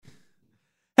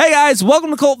guys, welcome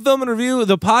to Cult Film and Review,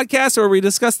 the podcast where we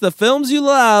discuss the films you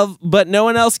love, but no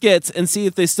one else gets, and see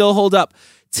if they still hold up.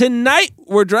 Tonight,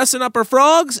 we're dressing up our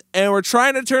frogs, and we're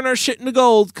trying to turn our shit into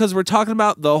gold because we're talking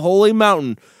about The Holy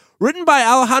Mountain. Written by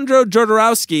Alejandro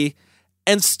Jodorowsky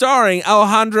and starring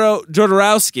Alejandro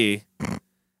Jodorowsky,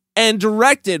 and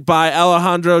directed by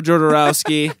Alejandro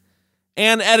Jodorowsky,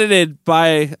 and edited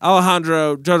by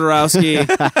Alejandro Jodorowsky,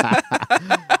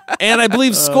 and I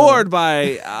believe scored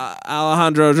by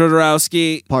Alejandro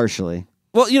Jodorowsky. Partially.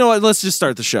 Well, you know what? Let's just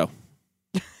start the show.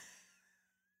 That's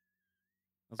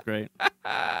great.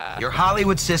 Your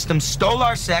Hollywood system stole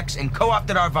our sex and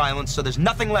co-opted our violence, so there's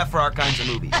nothing left for our kinds of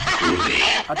movies.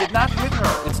 I did not hit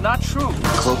her. It's not true.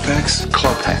 Klopex?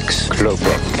 Klopex.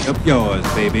 Klopex. Up yours,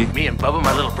 baby. Me and Bubba,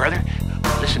 my little brother,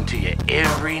 listen to you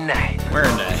every night. Where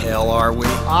in the hell are we?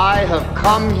 I have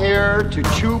come here to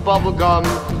chew bubblegum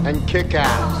and kick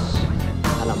ass.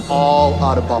 And I'm all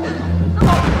out of bubblegum.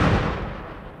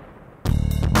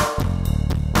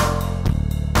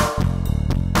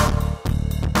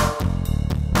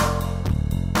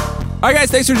 All right,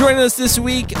 guys, thanks for joining us this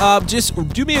week. Just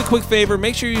do me a quick favor.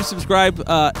 Make sure you subscribe.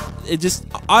 It just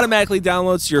automatically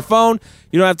downloads to your phone.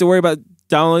 You don't have to worry about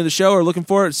downloading the show or looking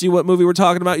for it, see what movie we're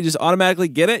talking about. You just automatically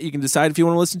get it. You can decide if you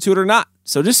want to listen to it or not.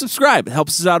 So just subscribe. It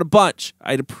helps us out a bunch.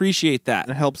 I'd appreciate that.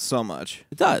 It helps so much.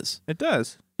 It does. It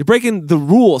does. You're breaking the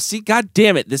rule. See, God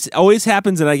damn it. This always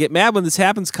happens, and I get mad when this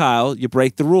happens, Kyle. You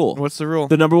break the rule. What's the rule?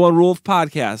 The number one rule of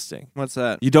podcasting. What's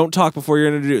that? You don't talk before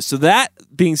you're introduced. So that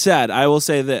being said, I will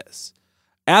say this.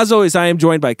 As always, I am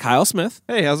joined by Kyle Smith,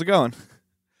 Hey, how's it going?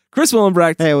 Chris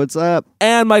Willenbrecht, Hey, what's up?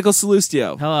 and Michael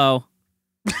Salustio. Hello.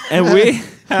 And we...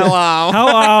 Hello.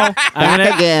 Hello.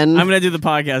 Back again. I'm gonna do the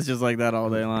podcast just like that all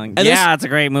day long. And It's a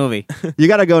great movie. You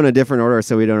got to go in a different order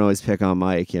so we don't always pick on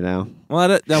Mike, you know?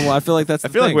 Well, I feel like that's I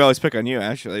the feel like thing. we always pick on you,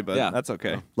 actually, but Yeah. that's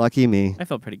okay. Lucky me. I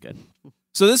felt pretty good.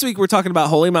 So this week we're talking about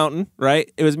Holy Mountain, right?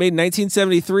 It was made in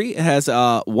 1973. It has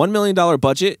a $1 million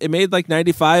budget. It made like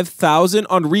 $95,000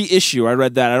 on reissue. I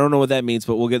read that. I don't know what that means,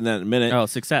 but we'll get in that in a minute. Oh,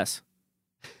 success.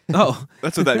 Oh.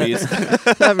 That's what that means.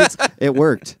 That means it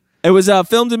worked. It was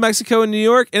filmed in Mexico and New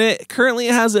York, and it currently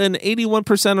has an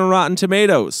 81% on Rotten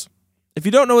Tomatoes. If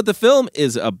you don't know what the film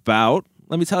is about,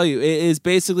 let me tell you. It is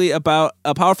basically about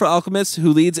a powerful alchemist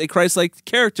who leads a Christ-like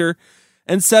character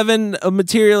and 7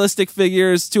 materialistic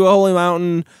figures to a holy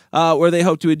mountain where they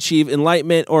hope to achieve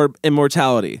enlightenment or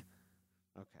immortality.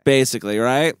 Okay. Basically,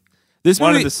 right? This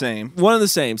One movie, of the same. One of the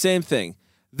same thing.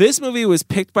 This movie was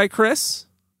picked by Chris.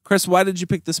 Chris, why did you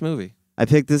pick this movie? I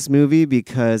picked this movie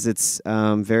because it's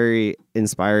very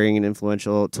inspiring and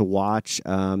influential to watch.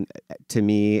 To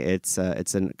me, it's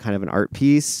kind of an art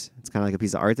piece. It's kind of like a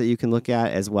piece of art that you can look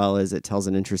at, as well as it tells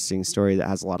an interesting story that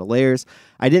has a lot of layers.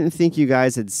 I didn't think you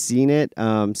guys had seen it,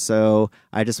 so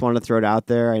I just wanted to throw it out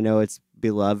there. I know it's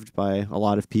beloved by a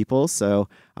lot of people, so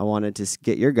I wanted to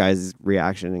get your guys'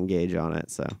 reaction and gauge on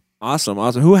it. So Awesome.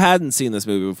 Who hadn't seen this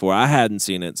movie before? I hadn't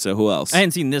seen it, so who else? I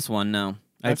hadn't seen this one, no.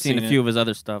 I've seen a few of his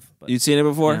other stuff. But You'd seen it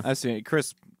before? yeah. I've seen it.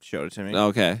 Chris showed it to me.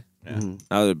 Okay. Yeah.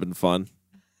 That would have been fun.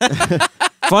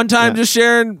 Fun time just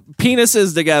sharing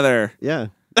penises together. yeah,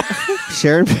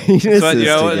 sharing penises So, you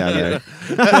know, together.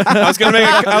 I was gonna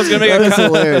make That's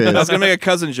hilarious. I was gonna make a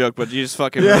cousin joke, but you just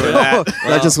fucking ruined that.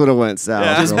 That just would have went south.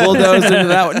 Yeah. Just real bulldozed into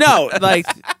that one. No, like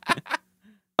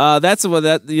that's what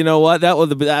that. You know what? That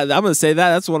was. I'm gonna say that.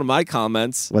 That's one of my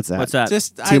comments. What's that? What's that?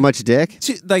 Just Too much dick?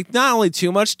 like not only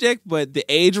too much dick, but the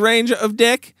age range of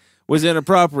dick was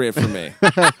inappropriate for me.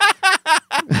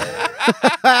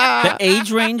 The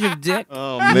age range of dick?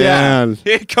 Oh man.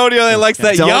 Cody only likes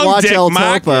that Don't young watch dick, El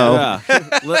Mike. Topo.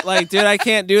 Yeah. Like, dude, I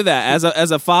can't do that.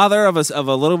 As a father of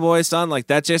a little boy son, like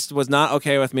that just was not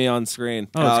okay with me on screen.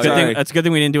 Oh, it's a good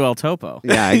thing we didn't do El Topo.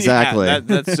 Yeah, exactly. Yeah,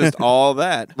 that's just all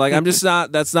that. Like, I'm just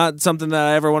not. That's not something that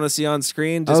I ever want to see on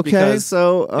screen. Just Okay, because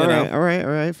so all you know,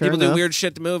 right. Fair people do enough. weird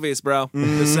shit to movies, bro.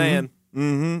 Just saying.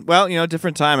 Mm-hmm. Well, you know,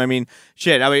 different time. I mean,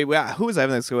 shit. I mean, who was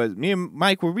having this? Me and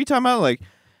Mike. Were we talking about like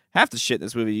half the shit in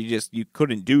this movie you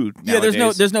couldn't do? Yeah,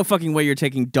 nowadays? there's no fucking way you're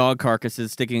taking dog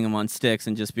carcasses, sticking them on sticks,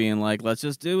 and just being like, let's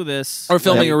just do this, Or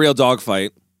filming a real dog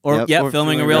fight. or Yep. Or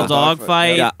filming a filming real a dog dog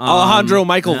fight. Yeah, Alejandro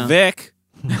Michael yeah. Vick.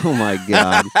 Oh my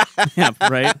god. Yeah,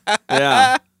 right.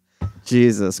 Yeah.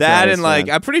 Jesus That Christ, and like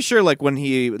man. I'm pretty sure like when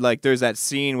he like there's that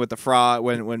scene with the frog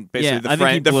when basically Yeah, I think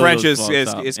he the blew French those is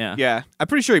frogs up, yeah. yeah. I'm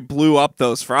pretty sure he blew up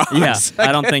those frogs. Yeah,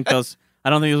 I don't think those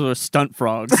were stunt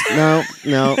frogs. No,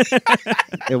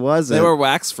 it wasn't. They were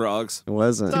wax frogs. It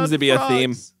wasn't. Seems to be a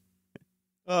theme.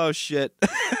 Oh shit.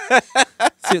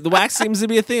 See, the wax seems to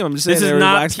be a theme. I'm just saying This they is were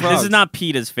not wax frogs. this is not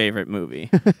Peter's favorite movie.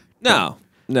 No.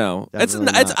 It's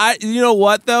Definitely not. you know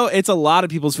what though? It's a lot of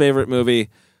people's favorite movie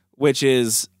which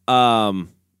is odd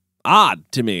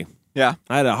to me. Yeah.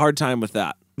 I had a hard time with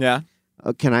that. Yeah.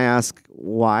 Can I ask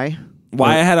why?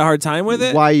 Why I had a hard time with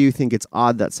it? Why you think it's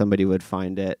odd that somebody would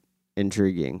find it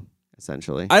intriguing,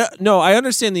 essentially? I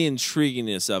understand the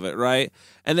intriguingness of it, right?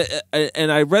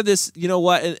 And I read this. You know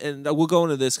what? And we'll go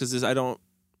into this because I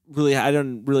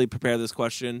didn't really prepare this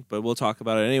question, but we'll talk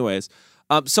about it anyways.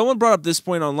 Someone brought up this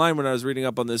point online when I was reading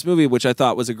up on this movie, which I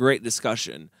thought was a great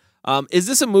discussion. Is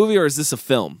this a movie or is this a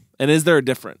film? And is there a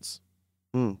difference?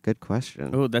 Good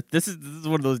question. Oh, this is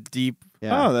one of those deep.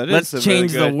 Yeah. Oh, that is Let's a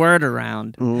change very the good... word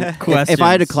around. Questions. If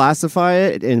I had to classify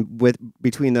it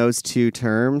between those two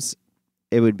terms,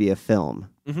 it would be a film.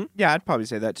 Mm-hmm. Yeah, I'd probably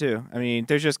say that too. I mean,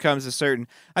 there just comes a certain.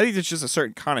 I think there's just a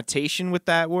certain connotation with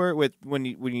that word. With when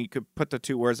you could put the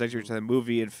two words next to each other,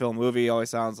 movie and film. Movie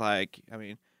always sounds like. I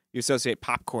mean, you associate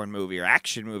popcorn movie or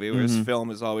action movie, whereas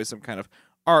film is always some kind of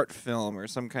art film or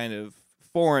some kind of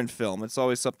foreign film. It's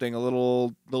always something a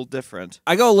little different.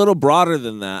 I go a little broader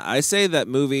than that. I say that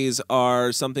movies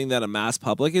are something that a mass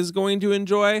public is going to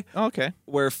enjoy. Okay.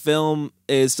 Where film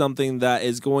is something that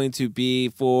is going to be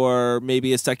for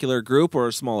maybe a secular group or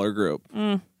a smaller group.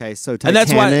 Okay, so Titanic. And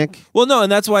that's why. Well, no,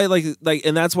 and that's why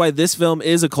and that's why this film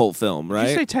is a cult film, right? Did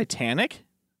you say Titanic?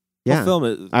 Yeah, what film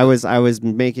is? I was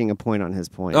making a point on his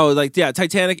point. Oh,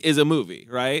 Titanic is a movie,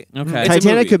 right? Okay. It's a Titanic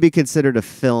movie. could be considered a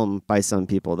film by some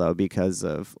people though, because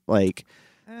of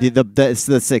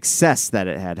the success that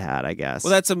it had, I guess. Well,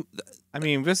 that's a. I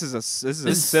mean, this is a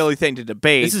silly thing to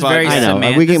debate. This is but very I know.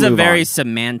 semantic. We can This is a move very on.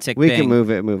 semantic we thing.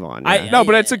 can move on. Yeah. No,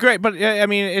 but it's a great. But I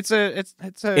mean, it's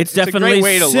definitely a great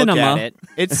way to cinema. look at it.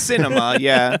 It's cinema,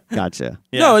 yeah. Gotcha.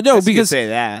 No, Guess you could because say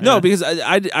that. No, because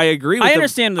I agree. With I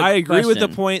understand the I agree with the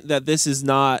question. point that this is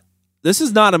not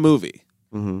a movie.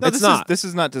 Mm-hmm. No, It's not. This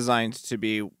is not designed to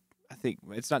be. I think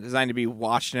it's not designed to be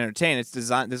watched and entertained. It's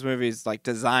designed. This movie is like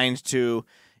designed to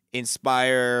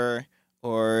inspire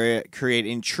or create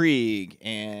intrigue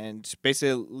and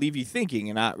basically leave you thinking,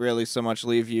 and not really so much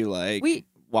leave you like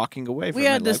walking away from it. We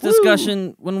had this like,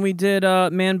 discussion when we did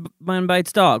Man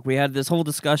Bites Dog. We had this whole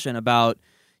discussion about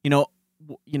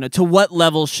to what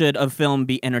level should a film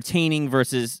be entertaining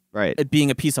versus Right. it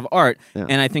being a piece of art. Yeah.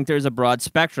 And I think there's a broad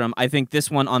spectrum. I think this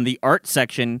one on the art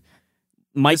section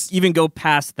might even go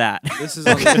past that. This is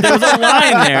There was a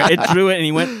line there. It drew it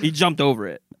and he jumped over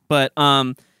it. But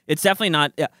it's definitely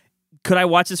not. Could I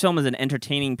watch this film as an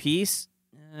entertaining piece?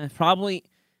 Probably.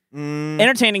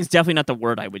 Entertaining is definitely not the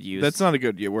word I would use. That's not a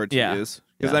good word to use.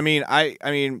 Because I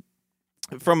mean,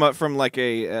 from like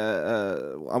a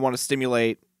I want to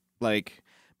stimulate like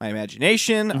my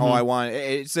imagination. Mm-hmm.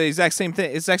 It's the exact same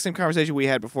thing. It's the exact same conversation we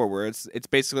had before, where it's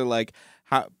basically like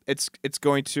how it's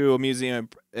going to a museum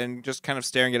and just kind of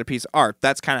staring at a piece of art.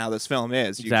 That's kind of how this film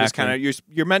is. You just kind of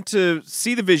you're meant to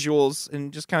see the visuals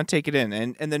and just kind of take it in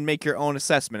and then make your own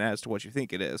assessment as to what you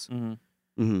think it is.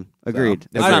 Mm-hmm. Agreed. So,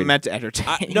 it's not meant to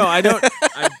entertain. I don't.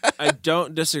 I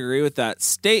don't disagree with that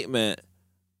statement,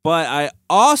 but I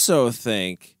also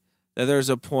think that there's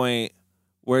a point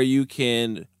where you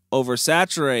can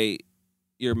oversaturate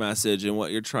your message and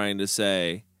what you're trying to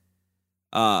say.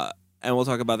 And we'll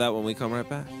talk about that when we come right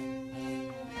back.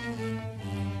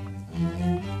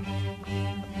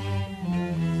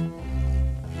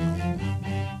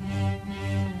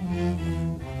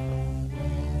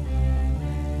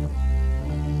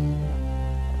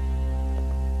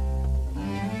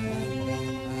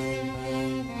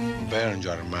 Burn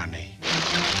your money.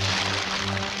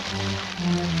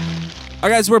 All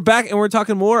right, guys, we're back, and we're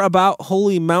talking more about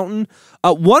Holy Mountain.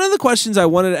 One of the questions I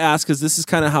wanted to ask, because this is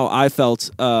kind of how I felt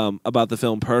about the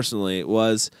film personally,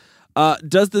 was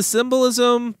does the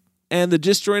symbolism and the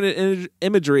disjointed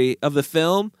imagery of the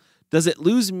film, does it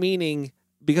lose meaning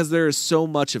because there is so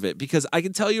much of it? Because I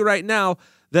can tell you right now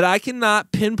that I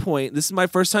cannot pinpoint, this is my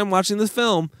first time watching this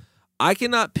film, I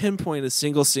cannot pinpoint a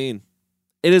single scene.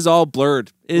 It is all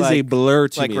blurred. It is a blur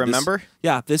to me. Remember?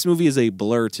 This movie is a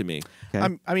blur to me.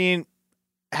 Okay. I mean,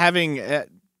 having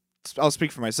I'll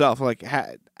speak for myself. Like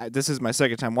this is my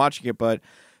second time watching it, but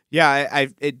yeah,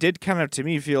 it did kind of to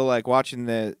me feel like watching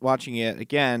it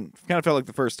again. Kind of felt like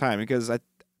the first time because I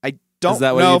don't Is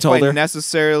that what know you if told I her?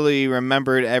 necessarily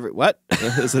remembered what.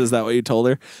 Is that what you told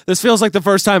her? This feels like the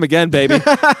first time again, baby.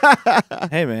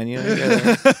 Hey man, you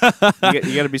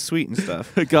gotta be sweet and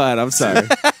stuff. Go ahead. I'm sorry.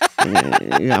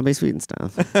 You gotta be sweet and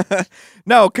stuff.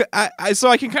 No, so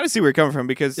I can kind of see where you're coming from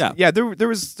because there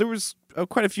was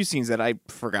quite a few scenes that I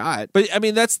forgot. But I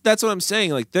mean, that's what I'm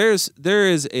saying. Like, there's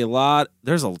just a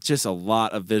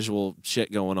lot of visual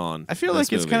shit going on. I feel in like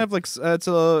this it's movie. kind of like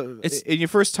it's in your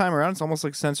first time around. It's almost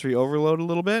like sensory overload a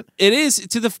little bit. It is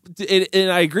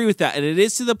and I agree with that. And it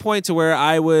is to the point to where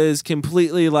I was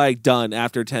completely like done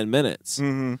after 10 minutes.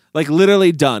 Mm-hmm. Like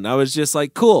literally done. I was just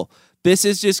like, cool. This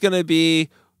is just going to be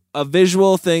a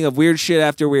visual thing of weird shit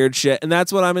after weird shit. And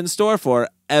that's what I'm in store for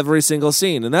every single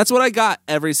scene. And that's what I got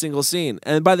every single scene.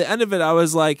 And by the end of it, I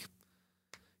was like,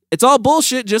 it's all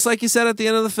bullshit, just like you said at the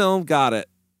end of the film. Got it.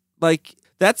 Like,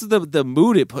 that's the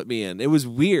mood it put me in. It was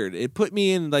weird. It put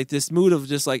me in like this mood of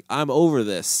just like, I'm over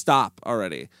this. Stop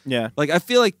already. Yeah. Like, I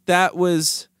feel like that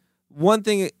was one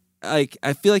thing. Like,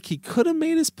 I feel like he could have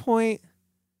made his point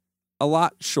a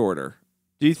lot shorter.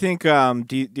 Do you think?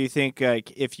 Do you think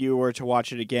like if you were to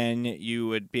watch it again, you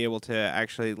would be able to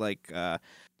actually like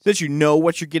since you know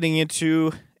what you're getting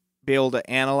into, be able to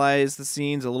analyze the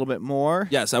scenes a little bit more?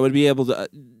 Yes, I would be able to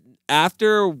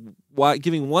after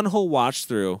giving one whole watch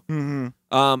through.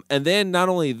 Mm-hmm. And then not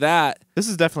only that, this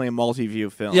is definitely a multi-view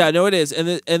film. Yeah, no, it is.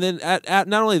 And then at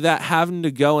not only that, having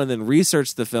to go and then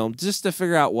research the film just to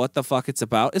figure out what the fuck it's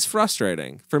about is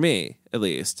frustrating for me, at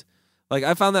least. Like,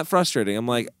 I found that frustrating. I'm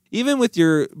like, even with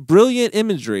your brilliant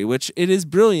imagery, which it is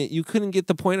brilliant, you couldn't get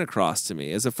the point across to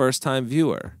me as a first-time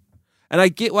viewer. And I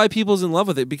get why people's in love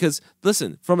with it because,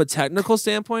 listen, from a technical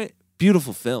standpoint,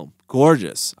 beautiful film.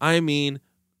 Gorgeous. I mean,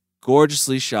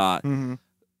 gorgeously shot. Mm-hmm.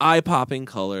 Eye-popping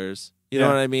colors. You know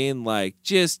what I mean? Like,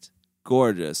 just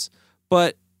gorgeous.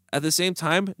 But at the same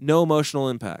time, no emotional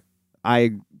impact.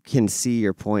 I can see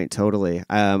your point totally.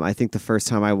 I think the first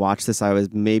time I watched this, I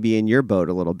was maybe in your boat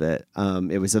a little bit.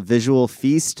 It was a visual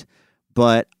feast,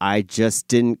 but I just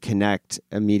didn't connect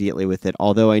immediately with it.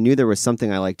 Although I knew there was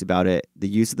something I liked about it, the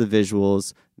use of the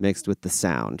visuals mixed with the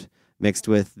sound, mixed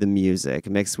with the music,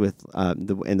 mixed with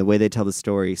the way they tell the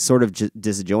story, sort of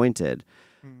disjointed.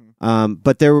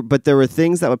 But there were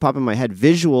things that would pop in my head,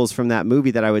 visuals from that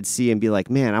movie that I would see and be like,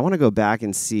 man, I want to go back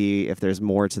and see if there's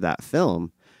more to that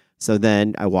film. So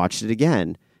then I watched it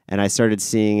again, and I started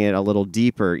seeing it a little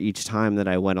deeper each time that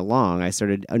I went along. I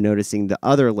started noticing the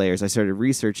other layers. I started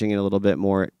researching it a little bit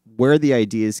more, where the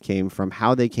ideas came from,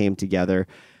 how they came together.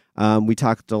 We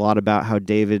talked a lot about how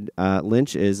David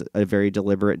Lynch is a very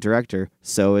deliberate director.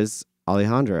 So is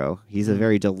Alejandro. He's a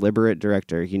very deliberate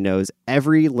director. He knows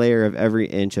every layer of every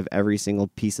inch of every single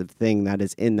piece of thing that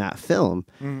is in that film.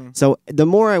 Mm-hmm. So the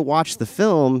more I watched the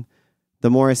film, the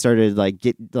more I started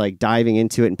diving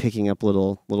into it and picking up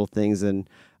little things, and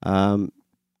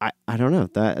I don't know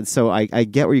that. So I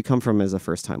get where you come from as a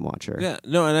first time watcher. Yeah,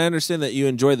 no, and I understand that you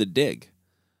enjoy the dig,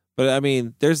 but I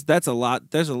mean, that's a lot.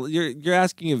 You're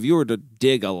asking a viewer to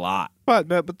dig a lot. But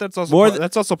that's also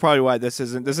that's also probably why this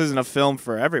isn't a film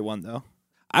for everyone though.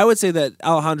 I would say that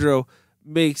Alejandro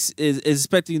is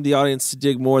expecting the audience to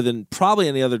dig more than probably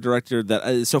any other director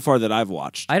that so far that I've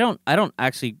watched. I don't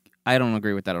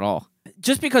agree with that at all.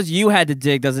 Just because you had to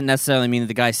dig doesn't necessarily mean that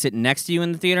the guy sitting next to you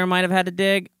in the theater might have had to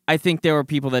dig. I think there were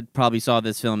people that probably saw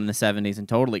this film in the 70s and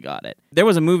totally got it. There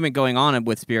was a movement going on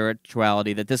with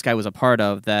spirituality that this guy was a part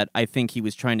of that I think he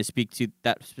was trying to speak to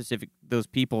those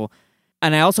people.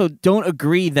 And I also don't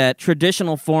agree that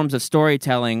traditional forms of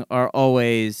storytelling are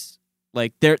always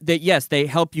like they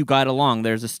help you guide along.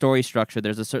 There's a story structure.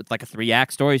 There's a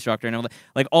 3-act story structure, and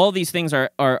like all these things are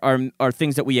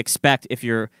things that we expect if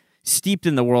you're steeped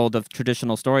in the world of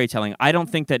traditional storytelling. I don't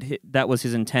think that was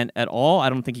his intent at all. I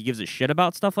don't think he gives a shit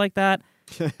about stuff like that.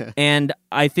 And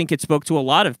I think it spoke to a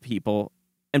lot of people,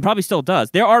 and probably still does.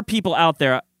 There are people out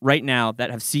there right now that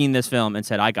have seen this film and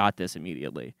said, I got this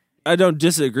immediately. I don't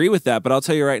disagree with that, but I'll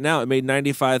tell you right now, it made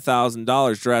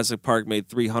 $95,000. Jurassic Park made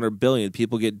 $300 billion.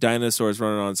 People get dinosaurs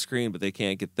running on screen, but they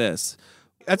can't get this.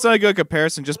 That's not a good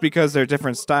comparison just because they're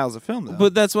different styles of film, though.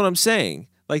 But that's what I'm saying.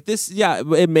 Like this, yeah,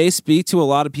 it may speak to a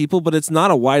lot of people, but it's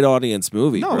not a wide audience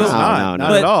movie. No, it's not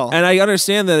at all. And I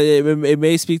understand that it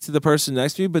may speak to the person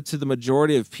next to you, but to the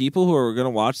majority of people who are going to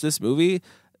watch this movie,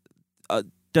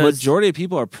 majority of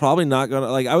people are probably not going to,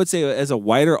 like, I would say as a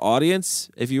wider audience,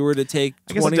 if you were to take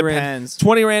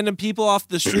 20 random people off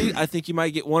the street, I think you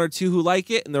might get one or two who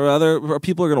like it, and there are other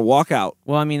people are going to walk out.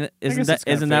 Well, I mean, isn't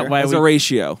that why a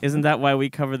ratio? Isn't that why we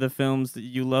cover the films that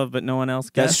you love but no one else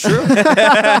gets? That's true.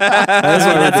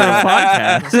 That's our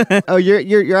podcast. Oh,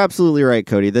 you're absolutely right,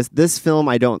 Cody. This film,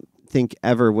 I don't think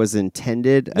ever was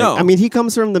intended. No. I mean, he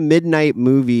comes from the midnight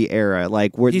movie era,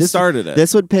 like where he started it.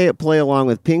 This would play along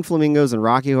with Pink Flamingos and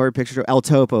Rocky Horror Picture Show. El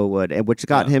Topo would, and which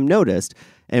got him noticed.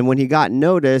 And when he got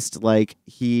noticed, like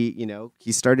he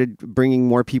started bringing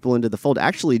more people into the fold.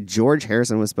 Actually, George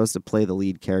Harrison was supposed to play the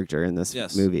lead character in this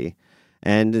movie.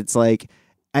 And it's like,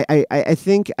 I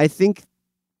think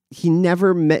he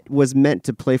never was meant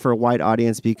to play for a wide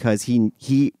audience because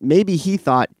he maybe he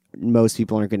thought most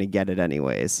people aren't going to get it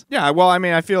anyways. Yeah, well, I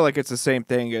mean, I feel like it's the same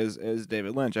thing as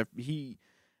David Lynch. I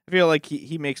feel like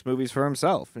he makes movies for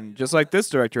himself, and just like this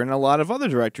director and a lot of other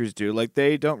directors do, like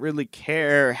they don't really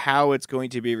care how it's going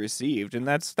to be received, and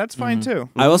that's fine too.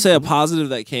 I will say a positive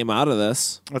that came out of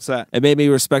this. What's that? It made me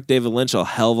respect David Lynch a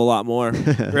hell of a lot more.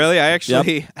 Really? I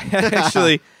actually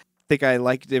think I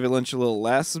like David Lynch a little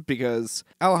less because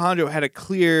Alejandro had a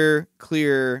clear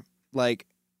like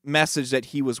message that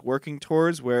he was working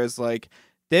towards, whereas like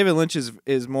David Lynch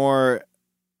is more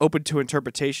open to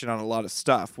interpretation on a lot of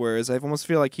stuff, whereas I almost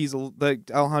feel like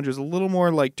Alejandro's a little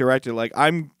more like directed, like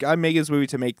I'm making this movie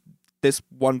to make this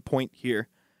one point here,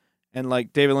 and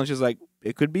like David Lynch is like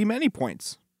it could be many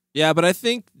points. Yeah, but I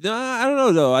think I don't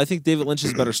know though. I think David Lynch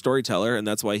is a better storyteller, and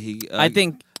that's why he. I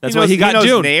think that's why he got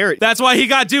Dune. narrative. That's why he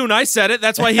got Dune. I said it.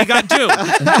 That's why he got Dune.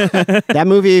 That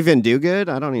movie even do good?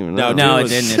 I don't even know. No, Dune it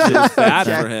was- didn't. It was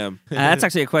bad for him. That's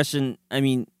actually a question. I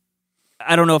mean,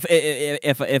 I don't know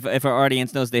if our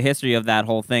audience knows the history of that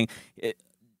whole thing.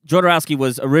 Jodorowsky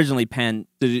was originally pegged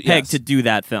to do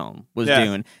that film, was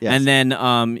Dune. Yes. And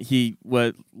then he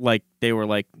was like, they were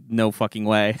like, no fucking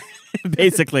way,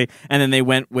 basically. And then they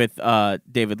went with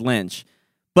David Lynch.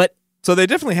 But So they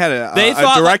definitely had a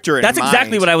thought, director in that's mind.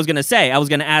 exactly what I was going to say. I was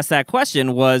going to ask that question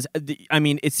I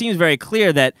mean, it seems very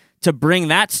clear that to bring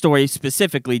that story,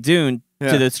 specifically Dune,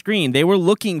 to the screen, they were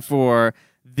looking for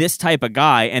this type of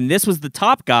guy, and this was the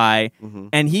top guy,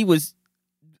 and he was...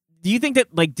 Do you think that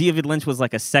like David Lynch was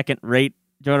like a second-rate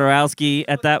Jodorowsky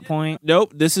at that point?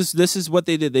 Nope. This is what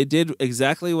they did. They did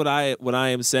exactly what I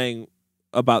am saying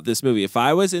about this movie. If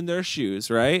I was in their shoes,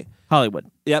 right?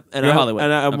 Hollywood. Yep. And You're Hollywood.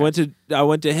 And I Okay.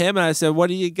 went to him and I said, "What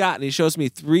do you got?" And he shows me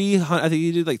 300. I think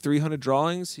he did like 300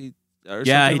 drawings. Yeah, something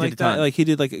he like did a that. ton. Like he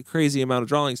did like a crazy amount of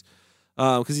drawings.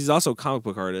 Because he's also a comic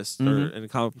book artist and a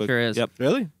comic book. Sure is. Yep.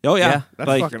 Really? Oh yeah. Yeah. That's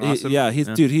Like, fucking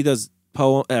awesome. Dude. He does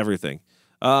everything.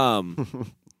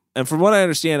 And from what I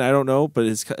understand, I don't know, but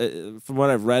from what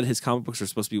I've read, his comic books are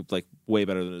supposed to be like way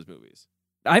better than his movies.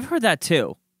 I've heard that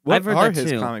too. What I've heard are that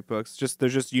his too. comic books? They're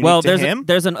just unique Well, to there's him.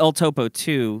 there's an El Topo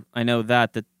 2. I know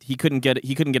that he couldn't get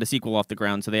a sequel off the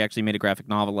ground, so they actually made a graphic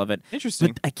novel of it. Interesting.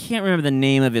 But I can't remember the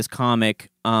name of his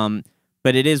comic.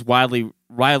 But it is widely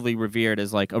revered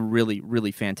as like a really,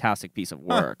 really fantastic piece of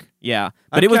work. Yeah,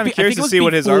 but I'm it was. kinda I curious think it to was see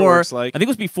what his before- artwork's like. I think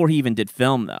it was before he even did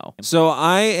film, though. So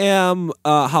I am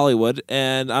Hollywood,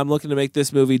 and I'm looking to make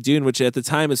this movie Dune, which at the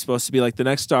time is supposed to be like the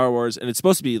next Star Wars, and it's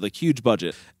supposed to be like huge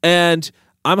budget. And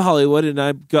I'm Hollywood, and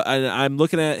I'm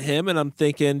looking at him, and I'm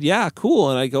thinking, yeah,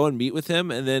 cool. And I go and meet with him,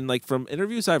 and then like from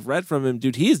interviews I've read from him,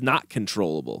 dude, he is not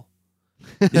controllable.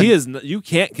 He is. You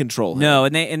can't control him. No,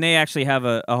 and they actually have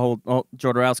a whole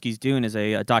Jodorowsky's Dune is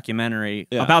a documentary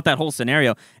about that whole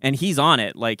scenario, and he's on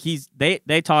it. Like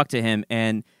they talk to him,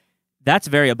 and that's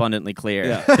very abundantly clear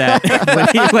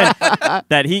that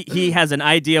that he has an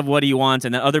idea of what he wants,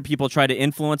 and that other people try to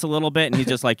influence a little bit, and he's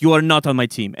just like, "You are not on my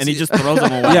team," and he just throws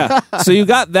them away. Yeah. So you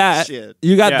got that. Shit.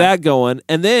 You got that going,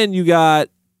 and then you got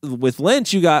with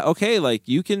Lynch. You got okay, like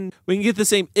we can get the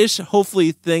same ish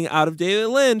hopefully thing out of David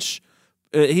Lynch.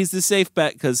 He's the safe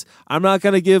bet because I'm not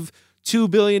going to give $2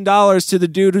 billion to the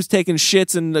dude who's taking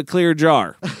shits in a clear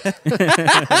jar.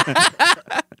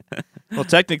 Well,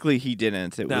 technically, he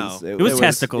didn't. It was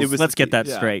testicles. Let's get that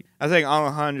straight. I think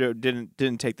Alejandro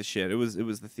didn't take the shit. It was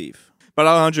the thief. But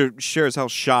Alejandro sure as hell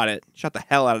shot it. Shot the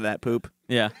hell out of that poop.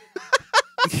 Yeah.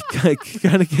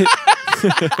 Kind of get.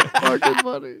 Fucking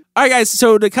funny. All right, guys.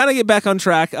 So to kind of get back on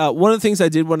track, one of the things I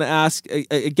did want to ask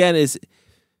again is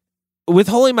with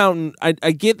Holy Mountain. I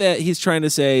get that he's trying to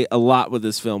say a lot with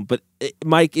this film, but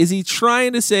Mike, is he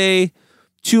trying to say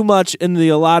too much in the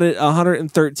allotted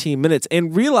 113 minutes?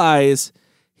 And realize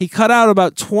he cut out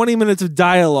about 20 minutes of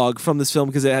dialogue from this film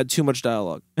because it had too much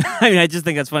dialogue. I mean, I just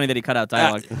think that's funny that he cut out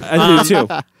dialogue. I do too.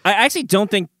 I actually don't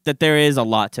think that there is a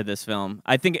lot to this film.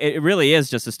 I think it really is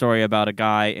just a story about a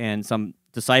guy and some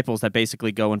disciples that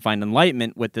basically go and find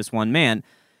enlightenment with this one man.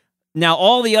 Now,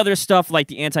 all the other stuff like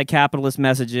the anti-capitalist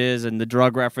messages and the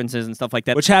drug references and stuff like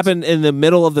that, Which happened in the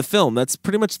middle of the film. That's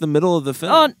pretty much the middle of the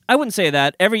film. Oh, I wouldn't say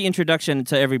that. Every introduction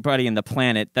to everybody in the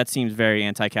planet, that seems very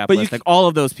anti-capitalist. Like all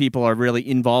of those people are really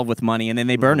involved with money, and then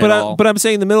they burn it all. But I'm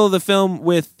saying the middle of the film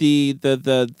with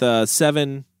the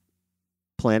 7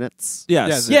 planets.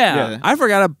 Yes. Yeah. I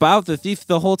forgot about the thief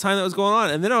the whole time that was going on,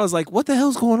 and then I was like, "What the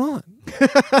hell's going on?"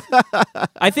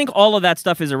 I think all of that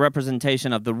stuff is a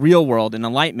representation of the real world, and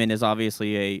enlightenment is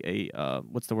obviously a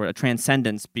what's the word? A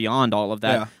transcendence beyond all of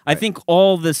that. Yeah, I think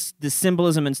all this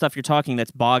symbolism and stuff you're talking that's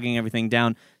bogging everything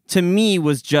down to me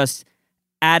was just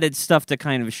added stuff to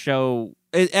kind of show.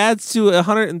 It adds to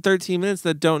 113 minutes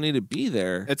that don't need to be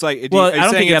there. It's like Well, I don't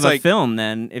saying think you it's have a like film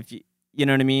then. If you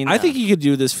know what I mean. I think you could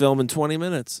do this film in 20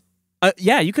 minutes.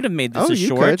 Yeah, you could have made this Oh, a you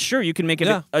short. could. Sure, you can make it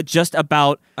Yeah. just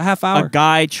about A half hour. a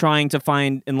guy trying to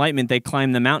find enlightenment. They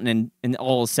climb the mountain and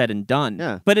all is said and done.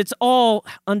 Yeah. But it's all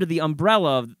under the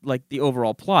umbrella of like the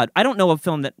overall plot. I don't know a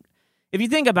film that, if you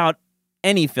think about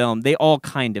any film, they all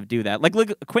kind of do that. Like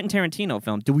look at a Quentin Tarantino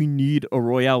film. Do we need a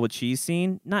Royale with cheese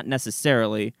scene? Not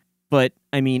necessarily. But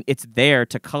I mean, it's there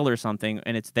to color something,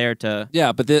 and it's there to.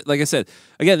 Yeah, but like I said,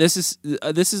 again, this is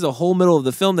the whole middle of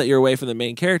the film that you're away from the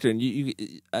main character, and you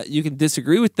can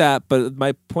disagree with that. But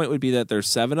my point would be that there's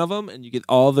 7 of them, and you get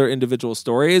all their individual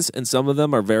stories, and some of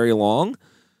them are very long.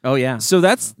 Oh yeah. So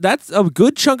that's a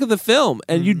good chunk of the film,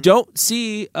 and you don't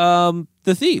see the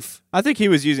thief. I think he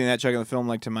was using that chunk of the film,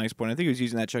 like to Mike's point. I think he was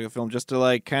using that chunk of film just to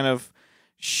like kind of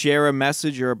share a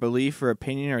message or a belief or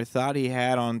opinion or thought he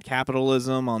had on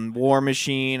capitalism, on War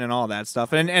Machine, and all that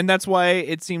stuff. And that's why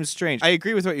it seems strange. I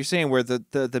agree with what you're saying, where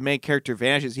the main character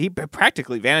vanishes. He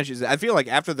practically vanishes. I feel like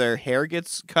after their hair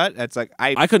gets cut, it's like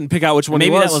I couldn't pick out which one.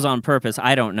 Maybe he that was on purpose.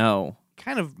 I don't know.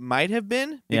 kind of might have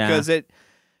been Yeah. because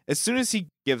as soon as he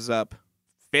gives up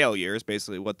failure is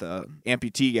basically what the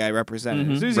amputee guy represented.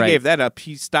 Mhm, As soon as he right. gave that up,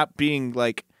 he stopped being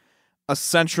like a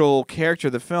central character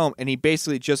of the film, and he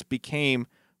basically just became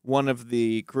one of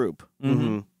the group.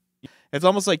 Mm-hmm. It's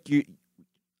almost like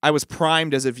I was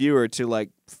primed as a viewer to like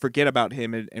forget about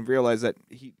him and realize that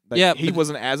he Yeah, he but-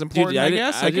 wasn't as Dude, important. I didn't-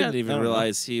 guess I didn't even don't know.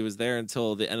 realize he was there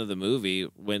until the end of the movie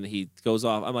when he goes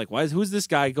off. I'm like, who's this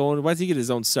guy going? Why does he get his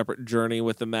own separate journey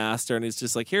with the master? And he's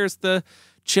just like, here's the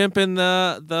chimp and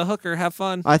the hooker. Have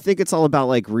fun. I think it's all about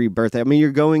like rebirth. I mean,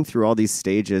 you're going through all these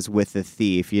stages with the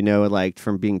thief, you know, like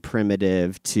from being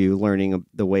primitive to learning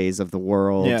the ways of the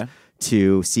world. Yeah.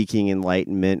 To seeking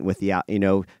enlightenment with the,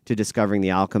 to discovering the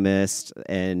alchemist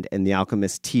and the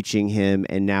alchemist teaching him,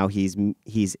 and now he's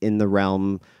in the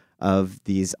realm of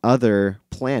these other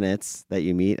planets that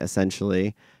you meet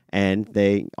essentially, and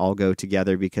they all go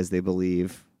together because they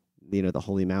believe, the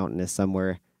holy mountain is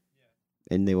somewhere,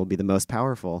 and they will be the most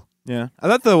powerful. Yeah, I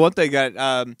thought the one thing that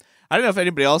I don't know if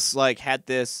anybody else like had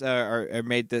this or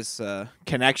made this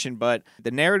connection, but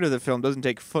the narrative of the film doesn't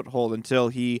take foothold until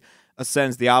he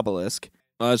ascends the obelisk.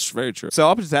 That's very true. So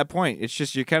up to that point, it's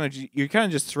just you're kind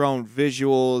of just thrown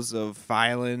visuals of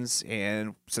violence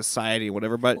and society and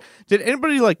whatever. But did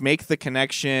anybody like make the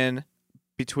connection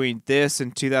between this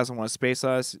and 2001: A Space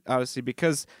Odyssey?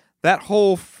 Because that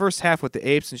whole first half with the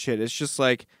apes and shit, it's just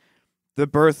like the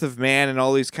birth of man and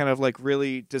all these kind of like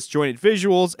really disjointed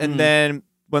visuals, and then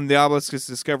when the obelisk is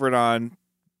discovered on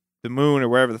the moon or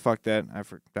wherever the fuck that I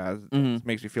forgot, it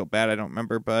makes me feel bad. I don't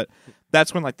remember, but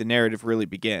that's when like the narrative really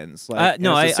begins. Like,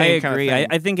 No, and I it's the same kind of agree. thing.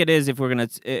 I think it is if we're gonna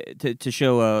to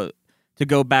show to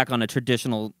go back on a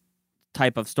traditional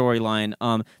type of storyline.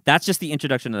 That's just the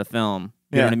introduction of the film.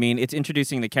 You know Yeah. what I mean? It's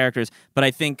introducing the characters, but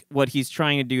I think what he's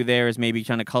trying to do there is maybe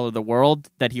trying to color the world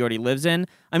that he already lives in.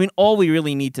 I mean, all we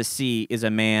really need to see is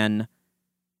a man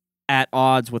at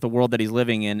odds with the world that he's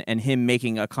living in, and him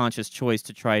making a conscious choice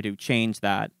to try to change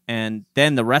that. And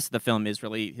then the rest of the film is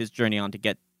really his journey on to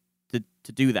get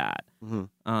to do that.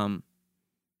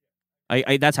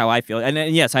 I that's how I feel, and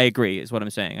yes, I agree. Is what I'm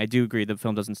saying. I do agree. The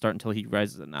film doesn't start until he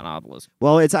rises in that obelisk.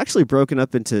 Well, it's actually broken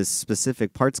up into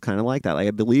specific parts, kind of like that. Like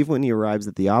I believe when he arrives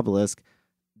at the obelisk,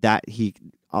 that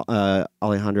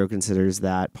Alejandro considers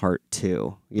that part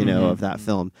 2, of that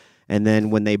film. And then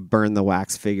when they burn the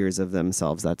wax figures of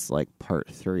themselves, that's like part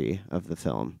 3 of the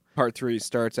film. Part 3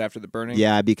 starts after the burning.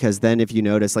 Yeah, because then if you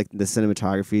notice, like the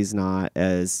cinematography is not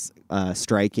as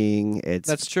striking. It's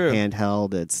That's true.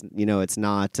 handheld. It's it's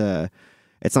not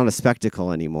a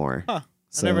spectacle anymore. Huh.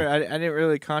 So, I didn't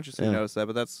really consciously Yeah. notice that,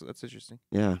 but that's interesting.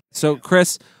 yeah. So,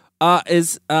 Chris,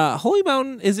 is Holy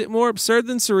Mountain, is it more absurd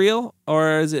than surreal,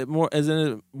 or is it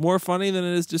more funny than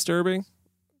it is disturbing?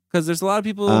 Because there's a lot of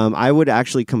people. I would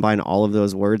actually combine all of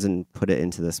those words and put it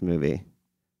into this movie.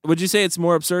 Would you say it's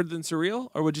more absurd than surreal,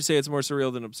 or would you say it's more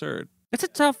surreal than absurd? That's a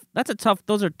tough.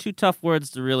 Those are two tough words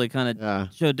to really kind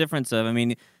of show a difference of. I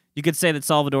mean, you could say that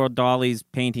Salvador Dali's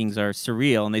paintings are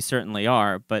surreal, and they certainly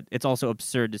are, but it's also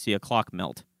absurd to see a clock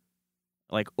melt,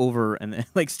 like over and then,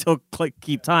 like still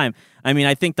keep time. I mean,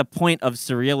 I think the point of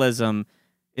surrealism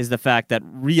is the fact that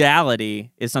reality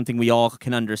is something we all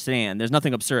can understand. There's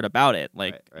nothing absurd about it.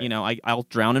 Like, Right. I'll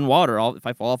drown in water. If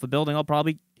I fall off a building, I'll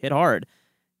probably hit hard.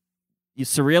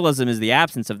 Surrealism is the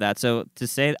absence of that. So to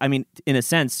say, I mean, in a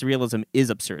sense, surrealism is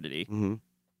absurdity. Mm-hmm.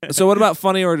 So what about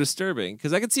funny or disturbing?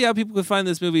 Because I could see how people could find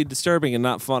this movie disturbing and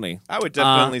not funny. I would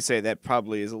definitely say that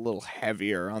probably is a little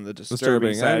heavier on the disturbing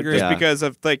I side, agree. just Yeah. because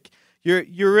of like you're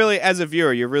really as a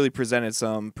viewer, you're really presented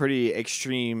some pretty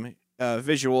extreme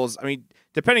visuals. I mean,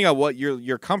 depending on what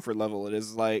your comfort level it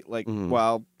is, like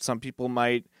while some people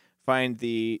might find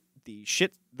the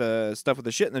stuff with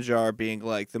the shit in the jar being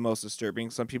like the most disturbing,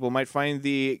 some people might find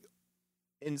the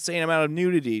insane amount of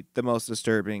nudity the most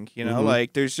disturbing. You know,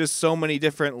 like there's just so many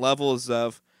different levels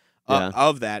of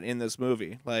that in this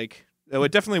movie. Like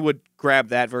it definitely would grab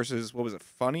that versus what was it,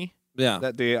 Funny? Yeah.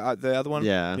 That the other one.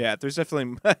 Yeah. There's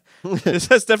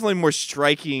definitely more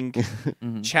striking,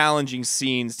 challenging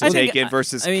scenes to take in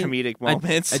versus comedic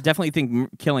moments. I definitely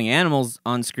think killing animals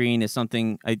on screen is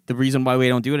something. The reason why we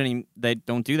don't do it they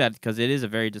don't do that because it is a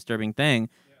very disturbing thing.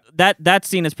 That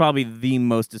scene is probably the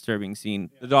most disturbing scene,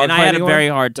 The dog and I had a fighting very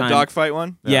hard time. The dogfight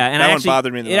one. Yeah, and that I one actually,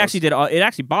 bothered me. It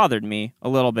actually bothered me a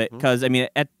little bit because I mean,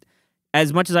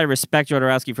 as much as I respect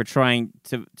Jodorowsky for trying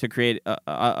to create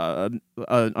an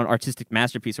artistic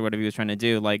masterpiece or whatever he was trying to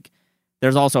do, like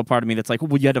there's also a part of me that's like,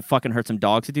 well, you had to fucking hurt some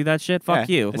dogs to do that shit. Fuck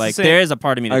Yeah, you. it's Like the same- there is a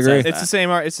part of me that says It's that. the same.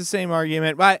 It's the same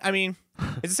argument. But I mean,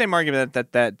 it's the same argument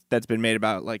that's been made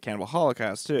about like Cannibal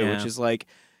Holocaust too, Yeah. which is like,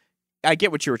 I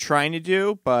get what you were trying to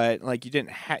do, but like you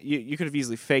didn't. You could have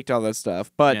easily faked all that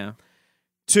stuff. But Yeah.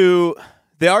 to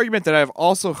the argument that I've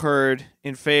also heard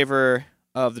in favor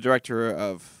of the director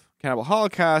of Cannibal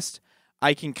Holocaust,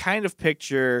 I can kind of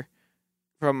picture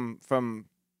from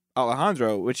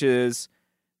Alejandro, which is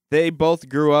they both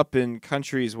grew up in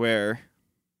countries where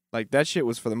like that shit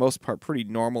was for the most part pretty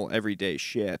normal everyday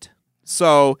shit.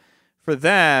 So for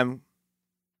them,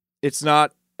 it's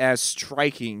not as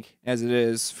striking as it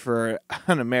is for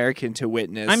an American to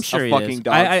witness. I'm sure a he fucking is.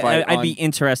 dogfight. I'd be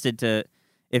interested to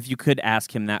if you could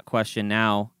ask him that question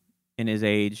now in his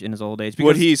old age.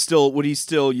 Would because- he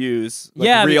still use like,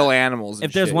 Yeah, I mean, real animals? And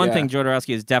If there's shit, one yeah. thing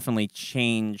Jodorowsky has definitely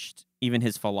changed, even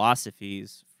his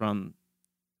philosophies from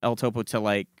El Topo to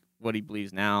like what he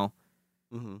believes now.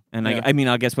 And Yeah. I mean,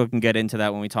 I guess we can get into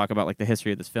that when we talk about like the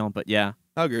history of this film. But yeah,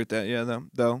 I'll agree with that. Yeah,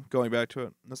 though going back to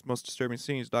it, that's the most disturbing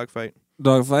scene is dogfight.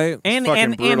 Dogfight. and fucking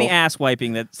and brutal. the ass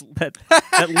wiping that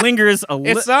lingers a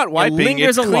little. It's not wiping;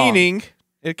 lingers it's a lot. cleaning.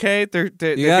 Okay, they You got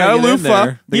a gotta get in loofah.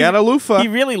 there. They got a loofah. He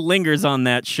really lingers on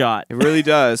that shot. It really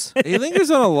does. He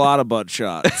lingers on a lot of butt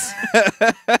shots.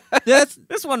 That's.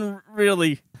 This one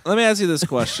really. Let me ask you this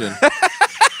question.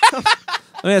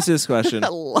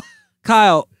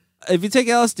 Kyle, if you take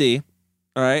LSD,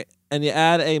 all right, and you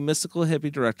add a mystical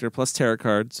hippie director plus tarot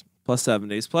cards plus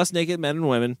 70s plus naked men and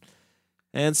women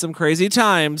and some crazy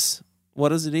times, what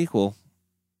does it equal?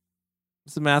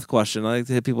 It's a math question. I like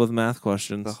to hit people with math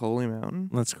questions. The Holy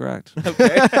Mountain. That's correct.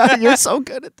 You're so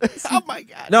good at this. Oh my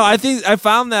god. No, I think I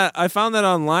found that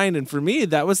online, and for me,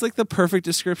 that was like the perfect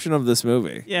description of this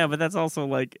movie. Yeah, but that's also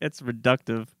like it's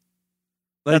reductive.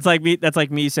 That's like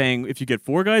me saying if you get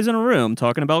 4 guys in a room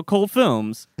talking about cult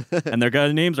films and their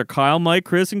guys' names are Kyle, Mike,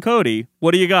 Chris, and Cody,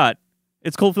 what do you got?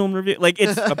 It's Cult Film Review. Like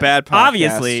it's A bad podcast.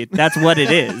 obviously that's what it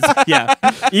is. Yeah,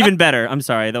 even better. I'm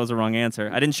sorry, that was a wrong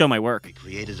answer. I didn't show my work. We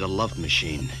created a love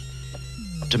machine.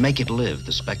 To make it live,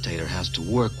 the spectator has to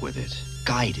work with it,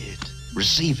 guide it,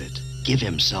 receive it, give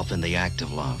himself in the act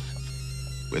of love.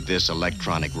 With this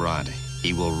electronic rod,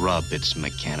 he will rub its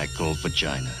mechanical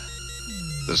vagina.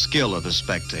 The skill of the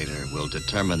spectator will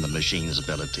determine the machine's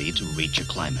ability to reach a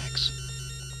climax.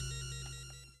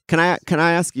 Can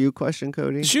I ask you a question,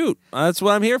 Cody? Shoot, that's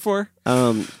what I'm here for.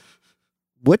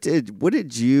 What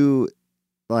did you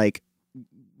like?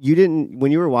 You didn't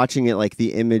when you were watching it, like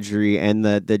the imagery and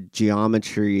the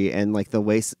geometry and like the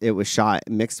way it was shot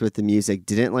mixed with the music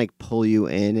didn't like pull you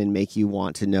in and make you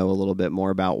want to know a little bit more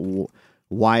about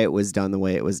why it was done the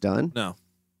way it was done? No.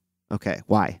 Okay,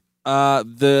 why?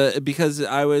 Because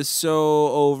I was so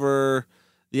over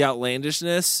the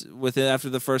outlandishness within after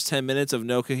the first 10 minutes of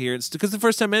no coherence. Because the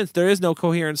first 10 minutes there is no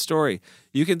coherent story.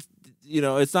 You can,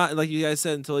 it's not like you guys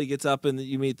said until he gets up and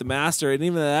you meet the master, and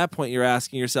even at that point you're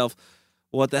asking yourself,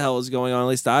 what the hell is going on? At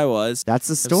least I was. That's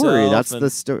the story. Himself That's the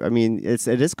story. I mean, it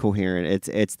is coherent.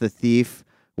 It's the thief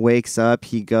wakes up.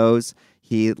 He goes.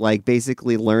 He like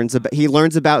basically learns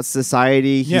about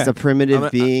society. He's a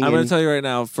primitive being. I'm going to tell you right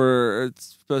now. For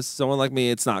someone like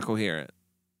me, it's not coherent.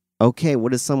 Okay,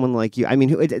 what is someone like you? I mean,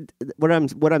 what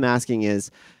I'm asking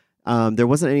is, there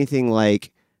wasn't anything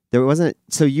like. There wasn't.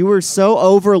 So you were so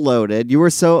overloaded. I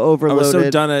was so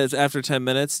done after 10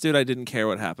 minutes, dude. I didn't care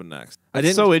what happened next.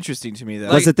 It's so interesting to me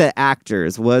that. Was it the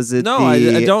actors? Was it? No,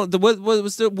 I don't. What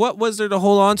was there to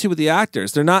hold on to with the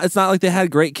actors? They're not. It's not like they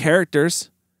had great characters.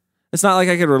 It's not like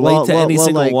I could relate to any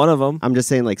single like, one of them. I'm just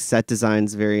saying, like, set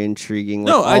design's very intriguing.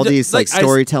 Like, No, all these like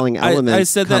storytelling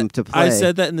elements come to play. I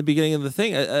said that in the beginning of the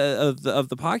thing of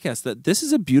the podcast that this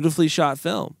is a beautifully shot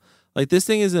film. Like, this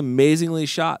thing is amazingly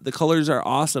shot. The colors are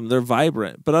awesome. They're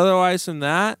vibrant. But otherwise from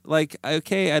that, like,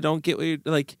 okay, I don't get what you're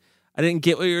like. I didn't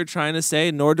get what you were trying to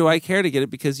say, nor do I care to get it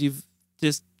because you've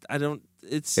just I don't.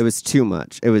 It was too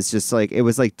much. It was just like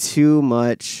too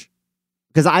much.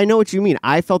 Because I know what you mean.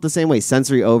 I felt the same way.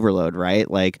 Sensory overload, right?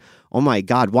 Like, oh my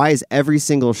God, why is every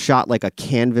single shot like a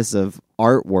canvas of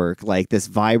artwork, like this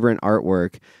vibrant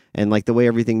artwork, and like the way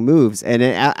everything moves? And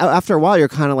after a while, you're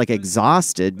kind of like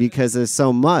exhausted because there's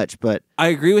so much. But I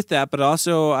agree with that. But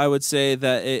also, I would say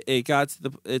that it got to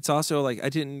the. It's also like I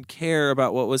didn't care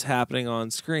about what was happening on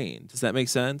screen. Does that make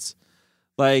sense?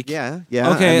 Like, yeah.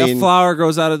 Okay, I mean, a flower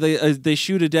grows out of the. They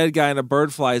shoot a dead guy and a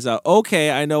bird flies out. Okay,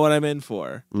 I know what I'm in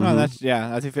for. No, that's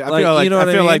I feel Like, like you know what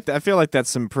I mean? I feel like that's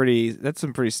some pretty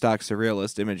stock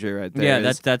surrealist imagery right there.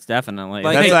 Yeah, that's definitely.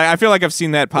 Like, That's hey, like, I feel like I've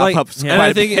seen that pop up. And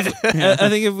I think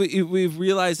if we've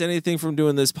realized anything from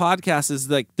doing this podcast is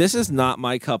like this is not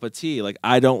my cup of tea. Like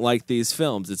I don't like these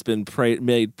films. It's been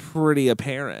made pretty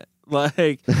apparent.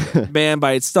 Like Man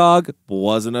Bites Dog,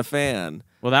 wasn't a fan.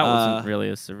 Well, that wasn't really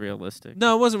a surrealistic.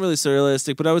 No, it wasn't really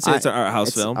surrealistic, but I would say it's an art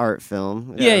house film. Art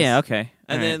film. Yeah, okay.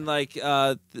 And All then like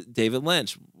David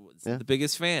Lynch, was the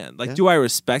biggest fan. Like, Yeah. do I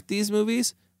respect these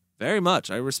movies? Very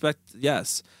much. I respect.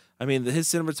 Yes, I mean his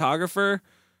cinematographer.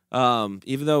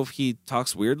 Even though he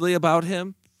talks weirdly about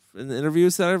him in the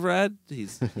interviews that I've read, he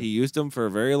used him for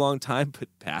a very long time, but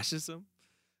bashes him.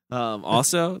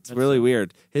 Also, it's really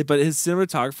weird. But his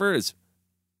cinematographer is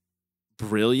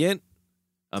brilliant,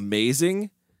 amazing.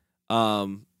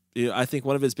 I think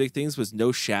one of his big things was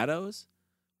no shadows,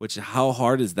 which how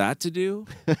hard is that to do?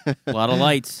 A lot of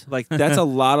lights. Like that's a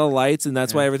lot of lights, and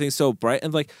that's why everything's so bright.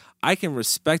 And like I can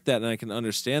respect that and I can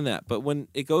understand that. But when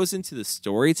it goes into the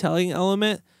storytelling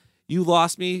element, you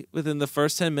lost me within the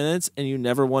first 10 minutes and you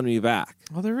never won me back.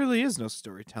 Well, there really is no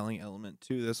storytelling element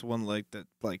to this one, like that.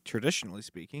 Like traditionally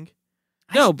speaking.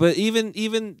 No, but even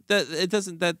that it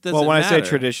doesn't. That doesn't. Well, when I say matter.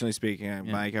 traditionally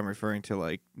speaking, Mike, I'm referring to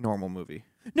like normal movie.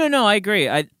 No, I agree.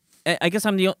 I guess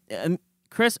I'm the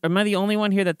Chris. Am I the only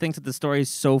one here that thinks that the story is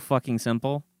so fucking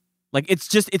simple? Like it's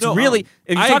No, really.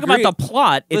 If you I talk agree. about the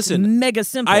plot, it's Listen, mega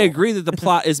simple. I agree that the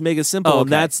plot is mega simple, Oh,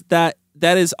 and okay.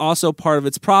 that is also part of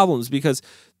its problems because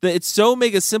it's so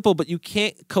mega simple, but you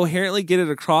can't coherently get it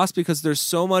across because there's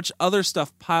so much other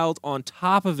stuff piled on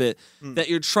top of it that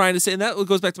you're trying to say. And that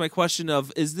goes back to my question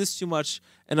of, is this too much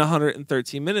in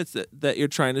 113 minutes that you're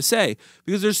trying to say?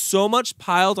 Because there's so much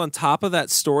piled on top of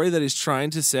that story that he's trying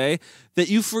to say that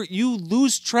you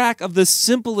lose track of the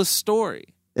simplest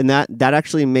story. and that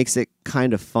actually makes it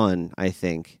kind of fun, I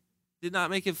think. Did not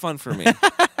make it fun for me.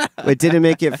 It didn't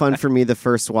make it fun for me the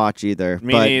first watch either.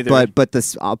 Me neither. But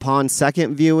this upon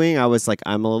second viewing, I was like,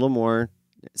 I'm a little more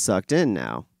sucked in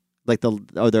now. Like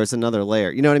there's another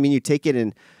layer. You know what I mean? You take it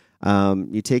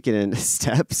in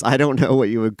steps. I don't know what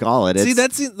you would call it. See,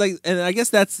 that's like, and I guess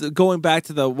that's going back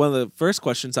to one of the first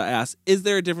questions I asked. Is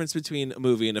there a difference between a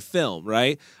movie and a film?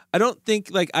 Right? I don't think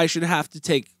like I should have to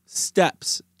take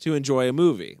steps to enjoy a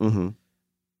movie. Mm-hmm.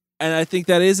 And I think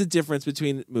that is a difference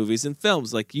between movies and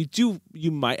films. Like you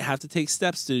might have to take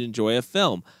steps to enjoy a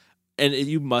film, and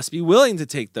you must be willing to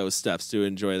take those steps to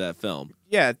enjoy that film.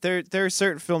 Yeah, there are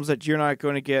certain films that you're not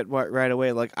going to get right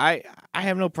away. Like I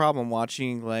have no problem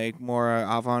watching like more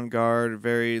avant-garde,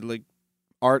 very like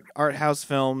art house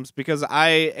films because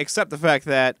I accept the fact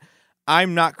that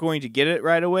I'm not going to get it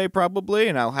right away probably,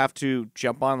 and I'll have to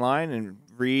jump online and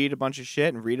read a bunch of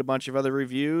shit and read a bunch of other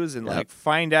reviews and like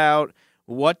find out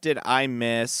what did I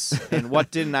miss and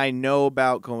what didn't I know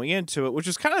about going into it, which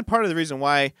is kind of part of the reason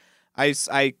why I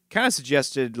kind of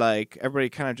suggested like everybody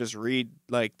kind of just read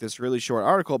like this really short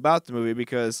article about the movie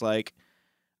because like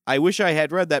I wish I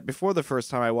had read that before the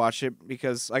first time I watched it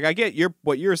because like I get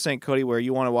what you're saying, Cody, where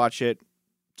you want to watch it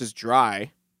just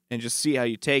dry and just see how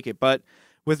you take it, but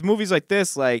with movies like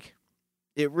this, like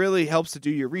it really helps to do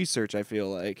your research. I feel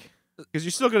like. Because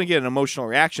you're still going to get an emotional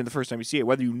reaction the first time you see it,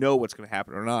 whether you know what's going to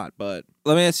happen or not. But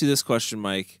Let me ask you this question,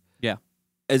 Mike. Yeah.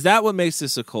 Is that what makes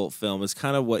this a cult film? Is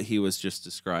kind of what he was just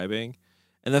describing,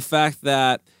 and the fact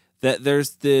that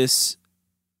there's this,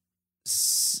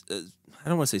 I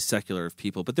don't want to say secular of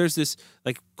people, but there's this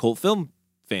like cult film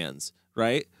fans,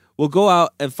 right? Will go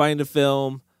out and find a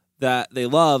film that they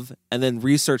love and then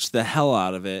research the hell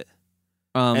out of it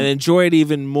and enjoy it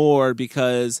even more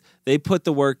because they put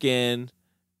the work in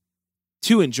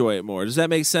to enjoy it more. Does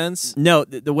that make sense? No,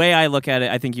 the way I look at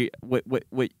it, I think the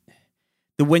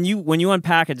when you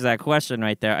unpackage that question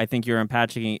right there, I think you're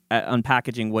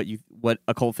unpackaging what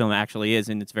a cult film actually is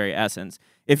in its very essence.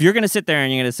 If you're going to sit there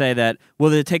and you're going to say that,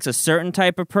 well, it takes a certain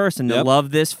type of person to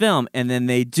love this film, and then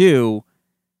they do,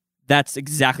 that's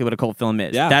exactly what a cult film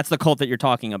is. Yeah. That's the cult that you're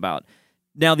talking about.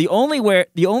 Now, the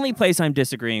only place I'm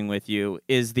disagreeing with you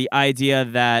is the idea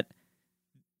that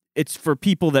it's for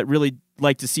people that really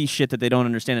like to see shit that they don't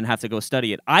understand and have to go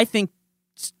study it. I think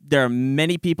there are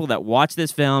many people that watch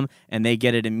this film and they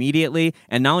get it immediately,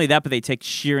 and not only that, but they take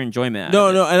sheer enjoyment out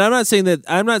of it. No, and I'm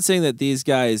not saying that these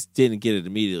guys didn't get it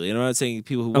immediately. And I'm not saying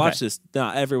people who watch this,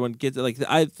 not everyone gets it. Like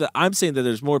I'm saying that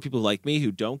there's more people like me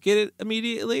who don't get it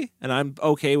immediately, and I'm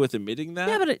okay with admitting that.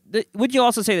 Yeah, but would you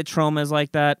also say that Troma is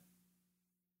like that?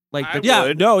 Like I yeah,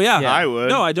 would. no, yeah, I would.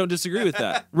 No, I don't disagree with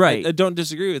that. Right. I don't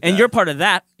disagree with that. And you're part of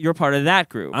that. You're part of that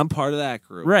group. I'm part of that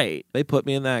group. Right. They put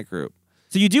me in that group.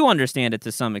 So you do understand it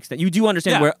to some extent. You do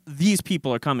understand where these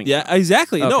people are coming from. Yeah,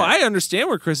 exactly. Okay. No, I understand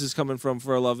where Chris is coming from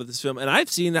for a love of this film, and I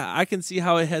can see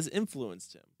how it has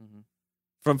influenced him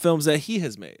from films that he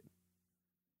has made.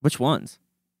 Which ones?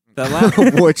 That last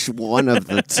Which one of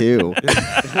the two?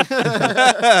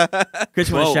 Chris,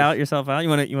 you want to shout yourself out? You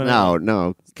want to?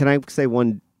 No. Can I say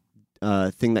one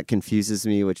thing that confuses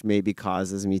me, which maybe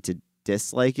causes me to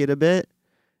dislike it a bit,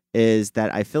 is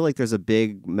that I feel like there's a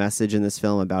big message in this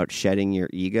film about shedding your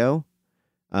ego.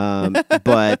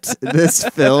 But this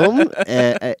film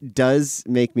does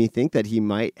make me think that he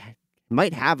might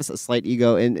have a slight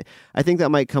ego, and I think that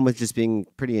might come with just being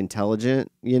pretty intelligent.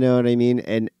 You know what I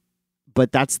mean?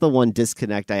 But that's the one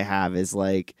disconnect I have is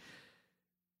like,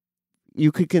 you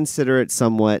could consider it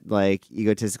somewhat like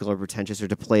egotistical or pretentious, or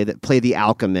to play the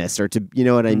alchemist, or to, you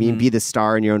know what I mean, be the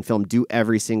star in your own film, do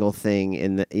every single thing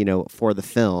in the, for the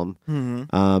film,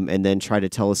 and then try to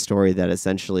tell a story that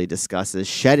essentially discusses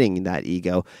shedding that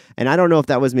ego. And I don't know if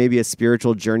that was maybe a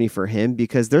spiritual journey for him,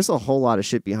 because there's a whole lot of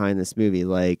shit behind this movie.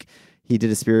 Like, he did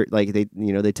they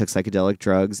took psychedelic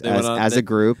drugs as a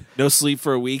group. No sleep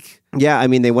for a week. Yeah, I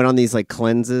mean, they went on these like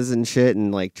cleanses and shit,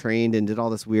 and like trained and did all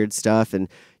this weird stuff. And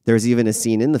there's even a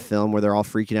scene in the film where they're all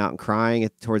freaking out and crying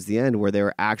towards the end, where they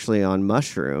were actually on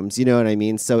mushrooms. You know what I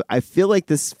mean? So I feel like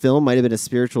this film might have been a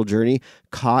spiritual journey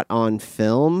caught on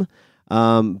film,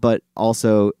 but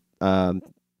also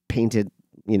painted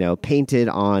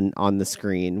on the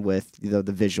screen with the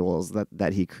visuals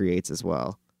that he creates as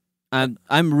well.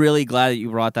 I'm really glad that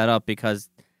you brought that up, because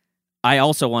I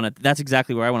also want to. That's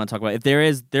exactly where I want to talk about. If there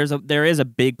is a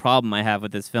big problem I have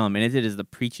with this film, and it is the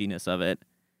preachiness of it.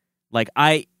 Like,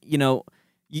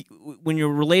 when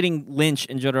you're relating Lynch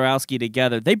and Jodorowsky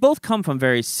together, they both come from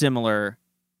very similar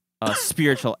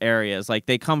spiritual areas. Like,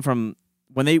 they come from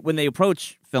when they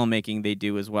approach filmmaking, they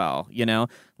do as well. You know,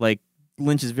 like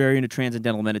Lynch is very into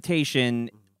transcendental meditation,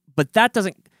 but that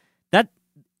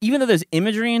even though there's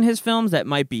imagery in his films that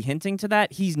might be hinting to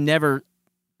that, he's never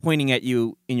pointing at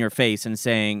you in your face and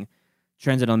saying,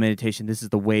 transcendental meditation, this is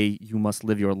the way you must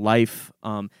live your life.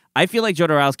 I feel like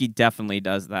Jodorowsky definitely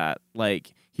does that.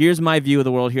 Like, here's my view of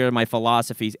the world, here are my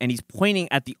philosophies, and he's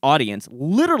pointing at the audience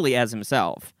literally as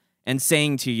himself and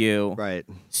saying to you, right,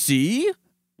 see?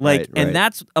 Like, right. And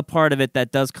that's a part of it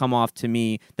that does come off to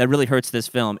me that really hurts this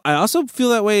film. I also feel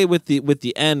that way with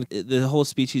the end, the whole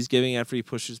speech he's giving after he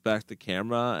pushes back the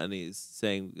camera and he's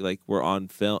saying, like, we're on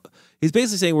film. He's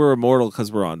basically saying we're immortal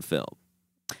because we're on film.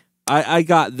 I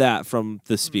got that from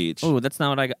the speech. Oh, that's not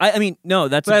what I got. I mean, no,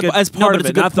 that's but as part of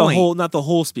it, not point. the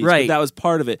whole speech. Right. But that was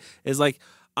part of it. Is like,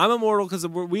 I'm immortal because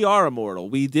we are immortal.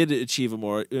 We did achieve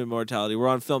immortality. We're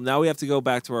on film. Now we have to go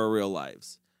back to our real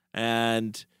lives,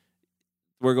 and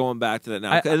we're going back to that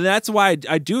now. And that's why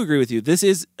I do agree with you. This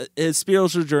is a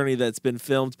spiritual journey that's been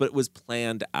filmed, but it was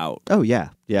planned out. Oh, yeah.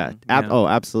 Oh,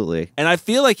 absolutely. And I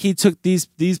feel like he took these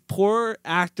poor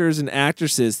actors and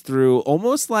actresses through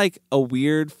almost like a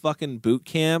weird fucking boot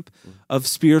camp of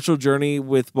spiritual journey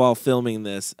while filming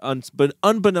this, but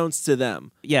unbeknownst to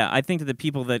them. Yeah, I think that the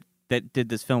people that did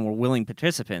this film were willing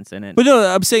participants in it. But no,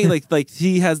 I'm saying like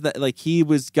he has that, like he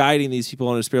was guiding these people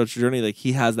on a spiritual journey. Like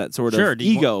he has that sort of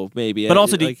ego, maybe. But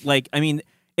also, I mean,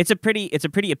 it's a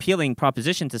pretty appealing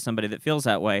proposition to somebody that feels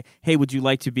that way. Hey, would you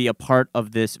like to be a part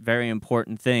of this very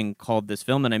important thing called this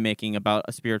film that I'm making about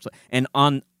a spiritual? And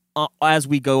as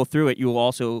we go through it, you will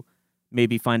also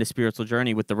maybe find a spiritual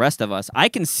journey with the rest of us. I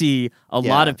can see a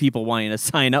lot of people wanting to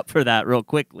sign up for that real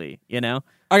quickly. You know.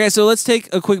 Okay, so let's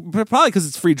take a quick, probably because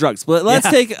it's free drugs, but let's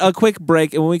take a quick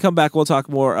break, and when we come back, we'll talk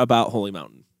more about Holy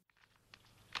Mountain.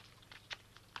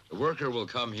 The worker will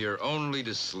come here only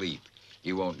to sleep.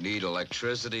 He won't need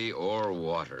electricity or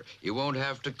water. He won't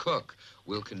have to cook.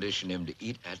 We'll condition him to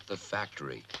eat at the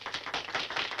factory.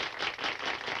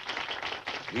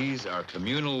 These are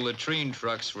communal latrine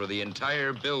trucks for the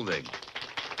entire building.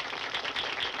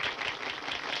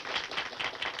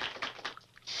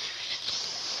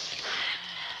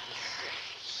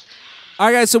 All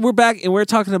right, guys, so we're back, and we're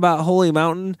talking about Holy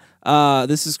Mountain.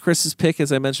 This is Chris's pick,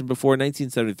 as I mentioned before,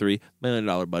 1973, $1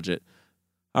 million budget.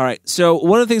 All right, so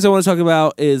one of the things I want to talk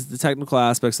about is the technical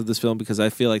aspects of this film, because I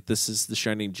feel like this is the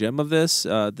shining gem of this.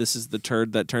 This is the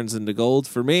turd that turns into gold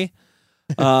for me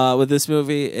with this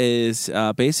movie, is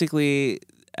basically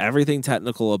everything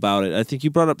technical about it. I think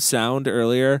you brought up sound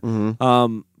earlier.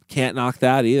 Can't knock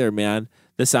that either, man.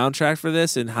 The soundtrack for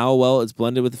this and how well it's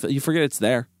blended with the film, you forget it's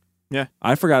there. Yeah,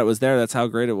 I forgot it was there. That's how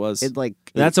great it was.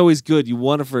 That's always good. You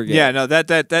want to forget. Yeah, no,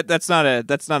 that's not a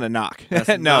knock.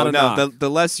 knock. The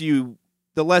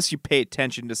less you pay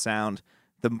attention to sound,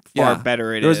 the far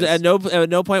better it there was is. At no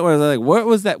point where I was like, what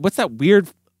was that? What's that weird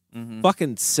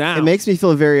fucking sound? It makes me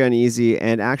feel very uneasy.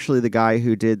 And actually, the guy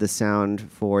who did the sound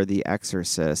for The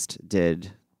Exorcist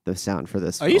did the sound for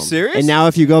this Are film. you serious? And now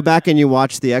if you go back and you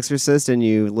watch The Exorcist and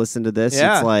you listen to this,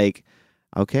 Yeah. it's like,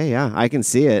 okay, yeah, I can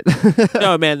see it.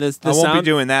 No, man, the I won't sound, be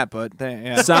doing that, but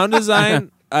yeah. sound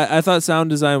design. I thought sound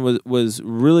design was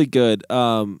really good.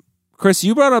 Chris,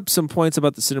 you brought up some points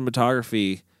about the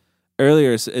cinematography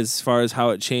earlier, as far as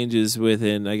how it changes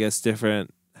within, I guess,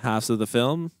 different halves of the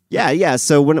film. Yeah.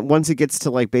 So once it gets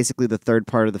to like basically the third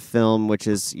part of the film, which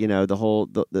is the whole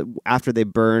after they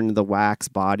burn the wax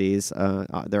bodies,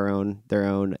 their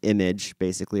own image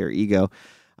basically, or ego.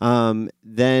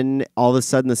 Then all of a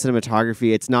sudden the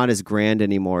cinematography, it's not as grand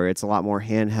anymore. It's a lot more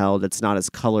handheld. It's not as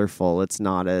colorful. It's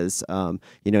not as,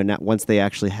 once they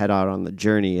actually head out on the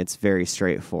journey, it's very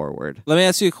straightforward. Let me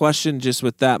ask you a question just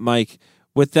with that, Mike.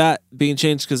 With that being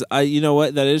changed, because you know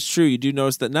what, that is true. You do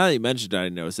notice that. Now that you mentioned it, I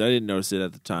noticed it. I didn't notice it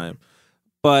at the time.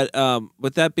 But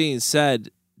with that being said,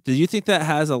 do you think that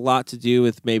has a lot to do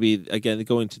with maybe, again,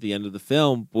 going to the end of the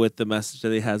film with the message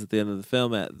that he has at the end of the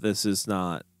film that this is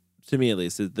not, to me at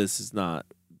least, this is not,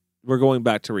 we're going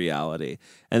back to reality.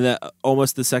 And that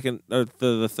almost the second, or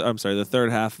the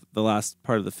third half, the last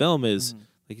part of the film is,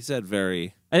 like you said,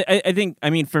 very... I think,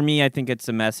 for me, I think it's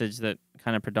a message that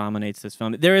kind of predominates this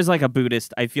film. There is like a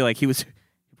Buddhist, I feel like he was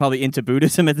probably into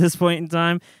Buddhism at this point in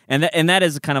time, and that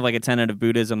is kind of like a tenet of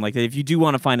Buddhism. Like, if you do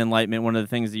want to find enlightenment, one of the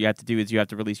things that you have to do is you have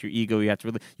to release your ego.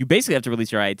 You basically have to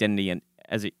release your identity and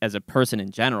as a person in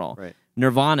general. Right.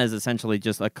 Nirvana is essentially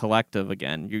just a collective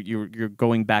again. You're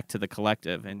going back to the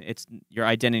collective, and it's your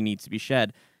identity needs to be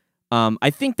shed. I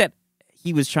think that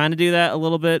he was trying to do that a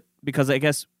little bit because I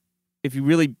guess if you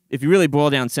really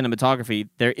boil down cinematography,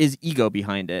 there is ego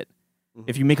behind it. Mm-hmm.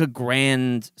 If you make a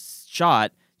grand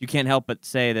shot, you can't help but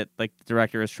say that like the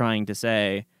director is trying to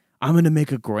say, "I'm going to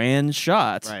make a grand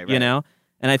shot," right. you know.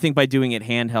 And I think by doing it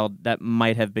handheld, that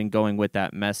might have been going with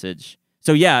that message.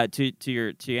 So yeah,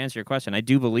 to answer your question, I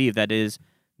do believe that is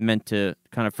meant to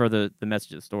kind of further the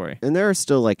message of the story. And there are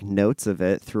still like notes of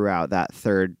it throughout that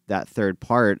third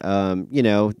part.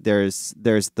 There's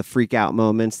the freak out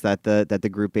moments that the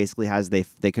group basically has.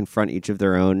 They confront each of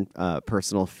their own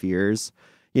personal fears.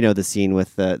 The scene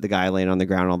with the guy laying on the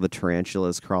ground, all the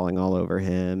tarantulas crawling all over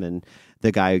him, and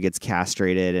the guy who gets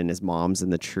castrated, and his mom's in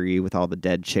the tree with all the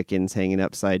dead chickens hanging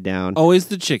upside down. Always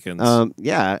the chickens.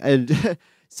 Yeah, and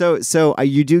so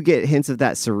you do get hints of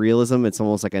that surrealism. It's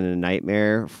almost like in a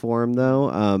nightmare form,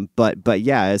 though. But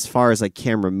yeah, as far as like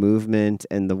camera movement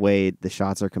and the way the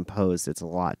shots are composed, it's a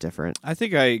lot different. I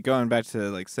think going back to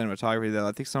like cinematography though,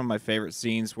 I think some of my favorite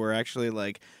scenes were actually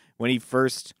like when he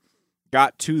first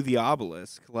got to the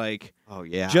obelisk, like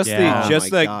just the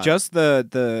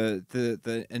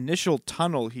initial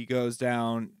tunnel he goes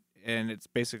down, and it's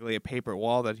basically a paper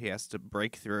wall that he has to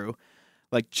break through.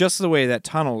 Like just the way that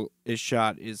tunnel is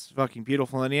shot is fucking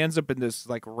beautiful, and he ends up in this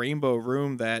like rainbow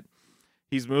room that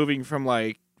he's moving from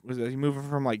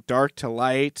dark to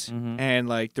light, and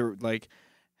like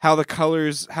how the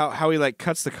colors how he like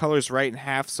cuts the colors right in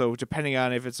half, so depending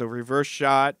on if it's a reverse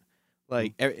shot.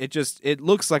 Like, it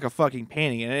looks like a fucking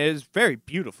painting, and it is very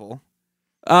beautiful.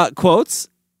 Quotes?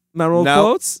 Memorable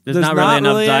quotes? There's not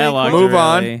really enough dialogue. Move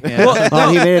on. Yeah.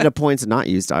 Well, he made it a point to not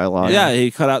use dialogue. Yeah,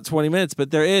 he cut out 20 minutes, but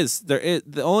there is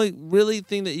the only really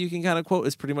thing that you can kind of quote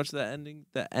is pretty much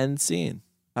the end scene.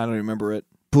 I don't remember it.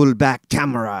 Pull back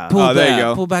camera. There you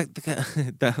go. Pull back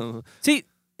the See,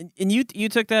 and you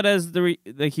took that as we're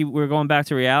going back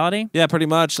to reality? Yeah, pretty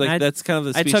much. Like that's kind of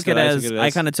the speech I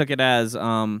kind of took it as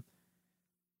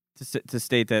to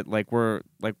state that like we're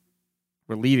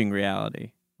leaving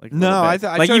reality. Like no,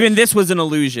 even this was an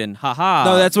illusion. Haha.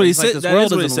 No, that's what he said. This That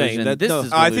world is what is he's an saying. illusion. This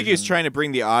is I think he delusion. was trying to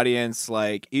bring the audience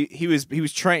like he was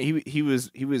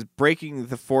breaking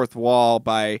the fourth wall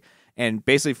by and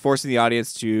basically forcing the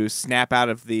audience to snap out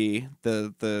of the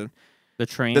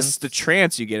trance. the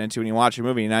trance you get into when you watch a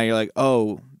movie. And now you're like,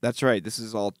 oh, that's right, this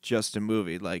is all just a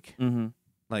movie. Like,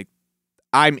 like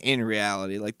I'm in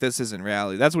reality. Like, this isn't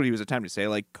reality. That's what he was attempting to say.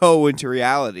 Like, go into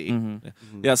reality.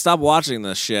 Yeah, stop watching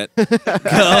this shit.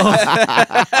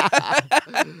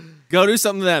 Go do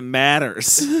something that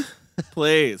matters.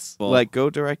 Please. Like, go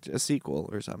direct a sequel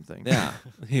or something. Yeah.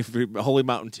 Holy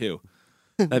Mountain 2.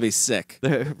 That'd be sick.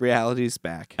 The reality's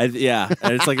back. Yeah,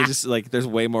 and it's just like there's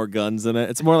way more guns in it.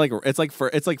 It's more like it's like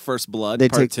First Blood They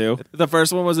Part take- 2. The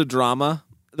first one was a drama.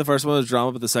 But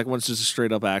the second one's just a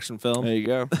straight up action film. There you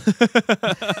go.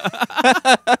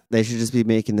 They should just be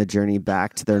making the journey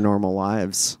back to their normal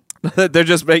lives. They're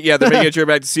just they're making a trip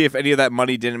back to see if any of that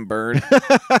money didn't burn.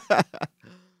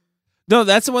 No,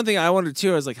 that's the one thing I wondered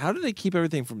too. I was like, how do they keep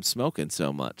everything from smoking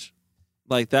so much?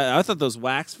 Like that, I thought those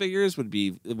wax figures would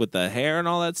be with the hair and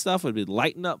all that stuff would be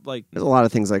lighting up. Like There's a lot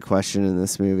of things I question in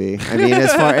this movie. I mean,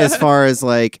 as far as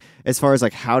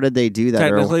how did they do that,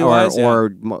 Technically wise,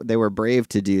 or they were brave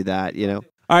to do that, you know?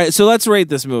 All right, so let's rate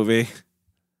this movie.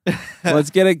 Let's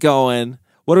get it going.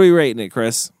 What are we rating it,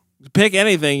 Chris? Pick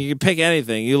anything. You can pick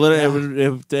anything. You literally,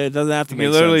 it doesn't have to make You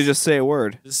literally sense. just say a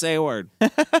word. Just say a word.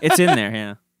 It's in there,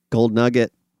 yeah. Gold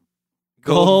nugget.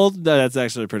 Gold. No, that's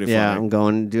actually pretty funny. Yeah, I'm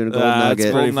doing a gold That's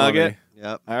nugget. pretty Gold nugget. funny.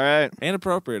 Yep. All right.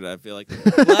 Inappropriate, I feel like.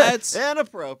 Let's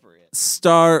Inappropriate.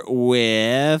 start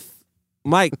with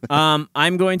Mike.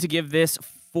 I'm going to give this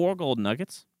 4 gold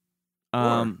nuggets.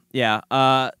 Yeah.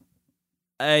 I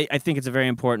think it's a very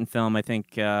important film. I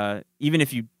think even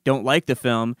if you don't like the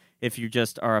film, if you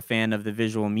just are a fan of the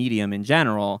visual medium in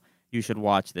general, you should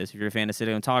watch this. If you're a fan of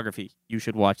cinematography, you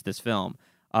should watch this film.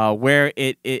 Where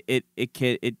it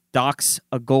docks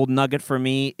a gold nugget for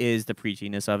me is the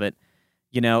preachiness of it.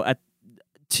 You know,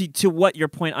 to what your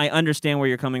point, I understand where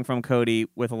you're coming from, Cody,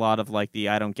 with a lot of like the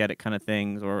I don't get it kind of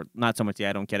things, or not so much the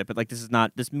I don't get it, but like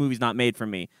this movie's not made for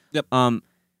me. Yep.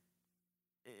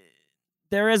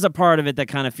 There is a part of it that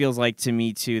kind of feels like to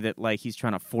me too that like he's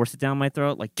trying to force it down my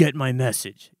throat, like get my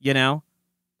message, you know,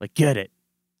 like get it.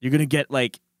 You're gonna get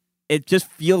like it just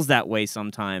feels that way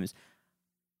sometimes.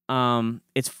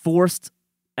 It's forced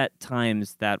at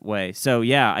times that way. So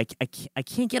yeah, I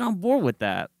can't get on board with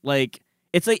that. Like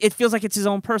it's like it feels like it's his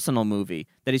own personal movie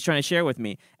that he's trying to share with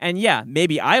me. And yeah,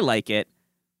 maybe I like it,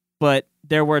 but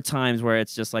there were times where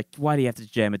it's just like, why do you have to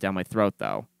jam it down my throat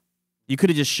though? You could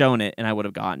have just shown it and I would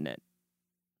have gotten it.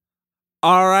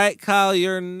 All right, Kyle,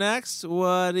 you're next.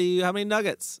 How many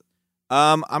nuggets?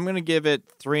 I'm gonna give it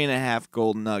 3.5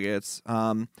 gold nuggets.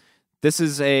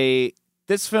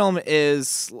 This film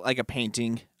is like a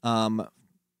painting.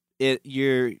 It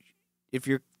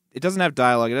doesn't have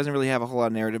dialogue. It doesn't really have a whole lot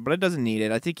of narrative, but it doesn't need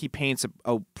it. I think he paints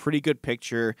a pretty good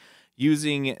picture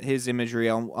using his imagery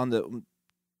on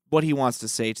what he wants to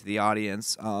say to the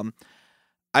audience.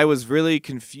 I was really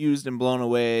confused and blown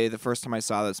away the first time I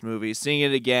saw this movie. Seeing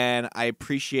it again, I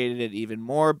appreciated it even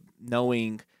more,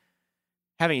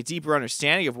 having a deeper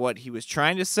understanding of what he was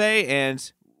trying to say,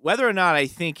 and whether or not I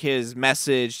think his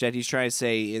message that he's trying to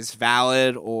say is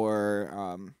valid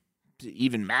or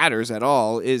even matters at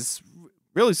all is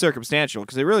really circumstantial,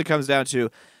 because it really comes down to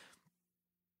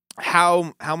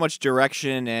how much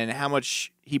direction and how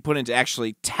much he put into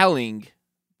actually telling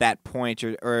that point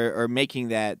or making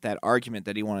that argument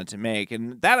that he wanted to make,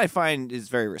 and that I find is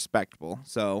very respectable.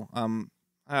 So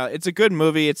it's a good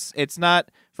movie. It's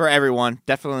not for everyone,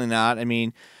 definitely not. I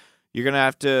mean, you're gonna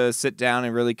have to sit down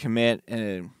and really commit,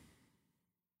 I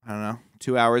don't know,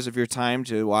 2 hours of your time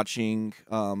to watching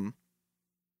some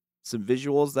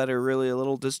visuals that are really a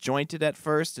little disjointed at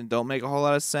first and don't make a whole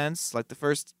lot of sense. Like the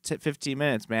first 15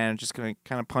 minutes, man, just gonna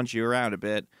kind of punch you around a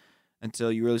bit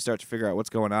until you really start to figure out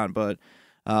what's going on. But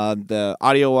the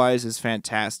audio-wise is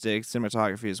fantastic.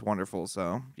 Cinematography is wonderful.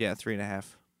 So, yeah,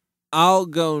 3.5. I'll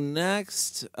go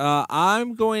next.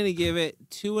 I'm going to give it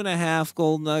 2.5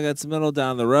 gold nuggets, middle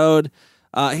down the road.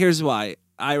 Here's why.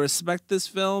 I respect this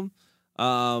film.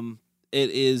 It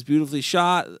is beautifully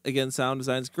shot. Again, sound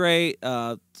design's great.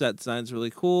 Set design's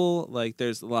really cool. Like,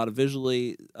 there's a lot of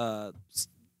visually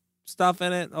stuff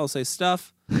in it. I'll say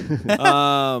stuff. You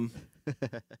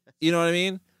know what I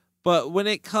mean? But when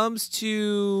it comes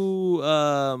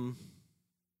to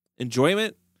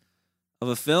enjoyment of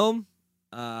a film,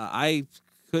 I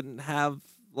couldn't have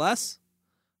less.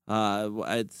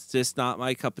 It's just not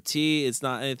my cup of tea. It's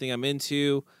not anything I'm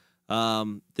into.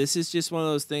 This is just one of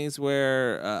those things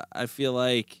where I feel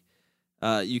like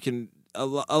you can a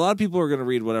lot of people are going to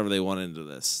read whatever they want into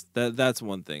this. That's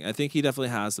one thing. I think he definitely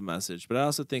has the message, but I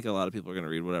also think a lot of people are going to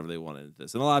read whatever they want into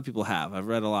this, and a lot of people have. I've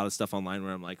read a lot of stuff online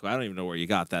where I'm like, well, I don't even know where you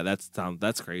got that.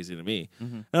 That's crazy to me.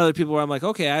 Mm-hmm. And other people where I'm like,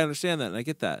 okay, I understand that and I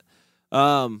get that,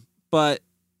 but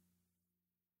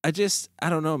I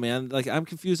don't know, man. Like, I'm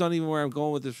confused on even where I'm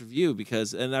going with this review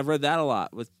and I've read that a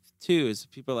lot with too. Is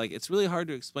people are like, it's really hard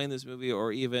to explain this movie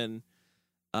or even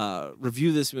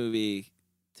review this movie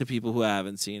to people who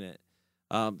haven't seen it.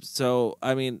 So,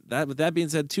 I mean, with that being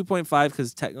said, 2.5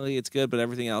 because technically it's good, but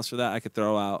everything else for that I could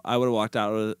throw out. I would have walked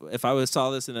out. If I saw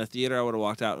this in a theater, I would have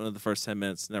walked out into the first 10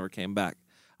 minutes, never came back.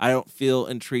 I don't feel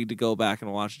intrigued to go back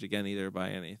and watch it again either by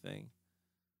anything.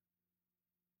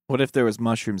 What if there was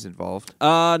mushrooms involved?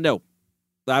 No.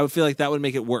 I would feel like that would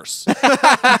make it worse.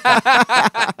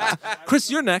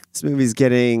 Chris, you're next. This movie's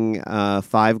getting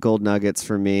 5 gold nuggets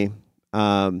from me.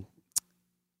 I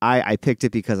picked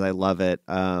it because I love it.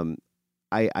 I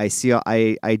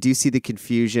do see the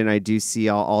confusion. I do see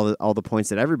all the points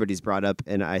that everybody's brought up,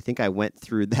 and I think I went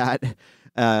through that,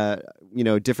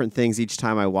 different things each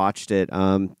time I watched it.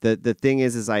 The thing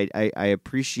is I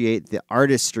appreciate the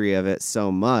artistry of it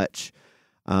so much.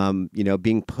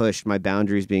 Being pushed, my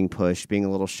boundaries being pushed, being a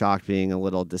little shocked, being a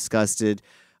little disgusted,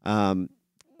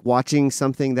 watching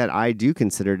something that I do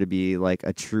consider to be like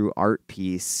a true art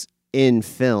piece in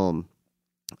film.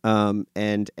 And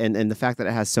the fact that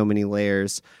it has so many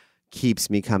layers keeps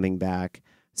me coming back.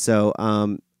 So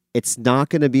it's not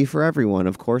going to be for everyone,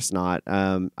 of course not.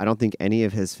 I don't think any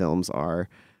of his films are.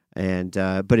 And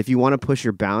but if you want to push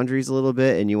your boundaries a little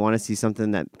bit and you want to see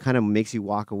something that kind of makes you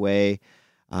walk away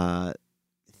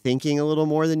thinking a little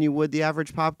more than you would the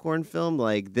average popcorn film,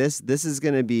 like this is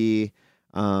going to be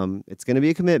it's going to be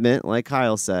a commitment, like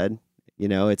Kyle said.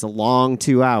 It's a long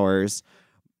 2 hours.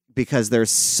 Because there's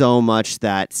so much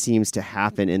that seems to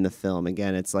happen in the film.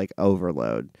 Again, it's like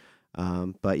overload.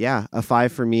 But yeah, a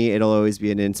 5 for me. It'll always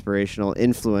be an inspirational,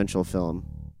 influential film.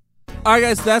 All right,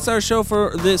 guys, that's our show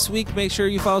for this week. Make sure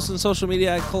you follow us on social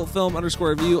media at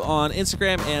cultfilm_review on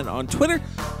Instagram and on Twitter.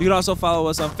 You can also follow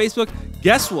us on Facebook.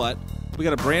 Guess what? We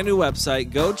got a brand new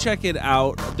website. Go check it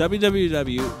out,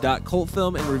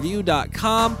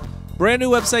 www.cultfilmandreview.com. Brand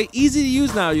new website, easy to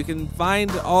use now. You can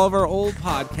find all of our old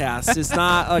podcasts. It's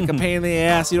not like a pain in the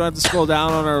ass. You don't have to scroll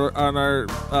down on our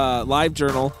live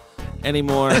journal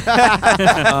anymore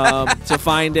to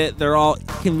find it. They're all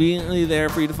conveniently there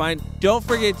for you to find. Don't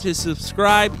forget to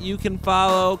subscribe. You can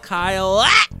follow Kyle.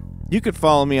 You could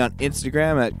follow me on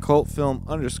Instagram at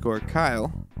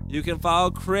cultfilm_Kyle. You can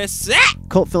follow Chris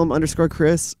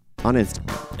cultfilm_Chris on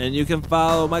Instagram. And you can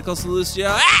follow Michael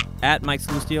Salustio at Mike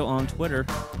Salustio on Twitter.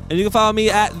 And you can follow me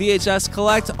at VHS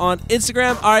Collect on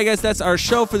Instagram. All right, guys, that's our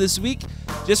show for this week.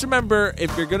 Just remember,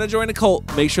 if you're going to join a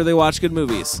cult, make sure they watch good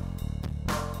movies.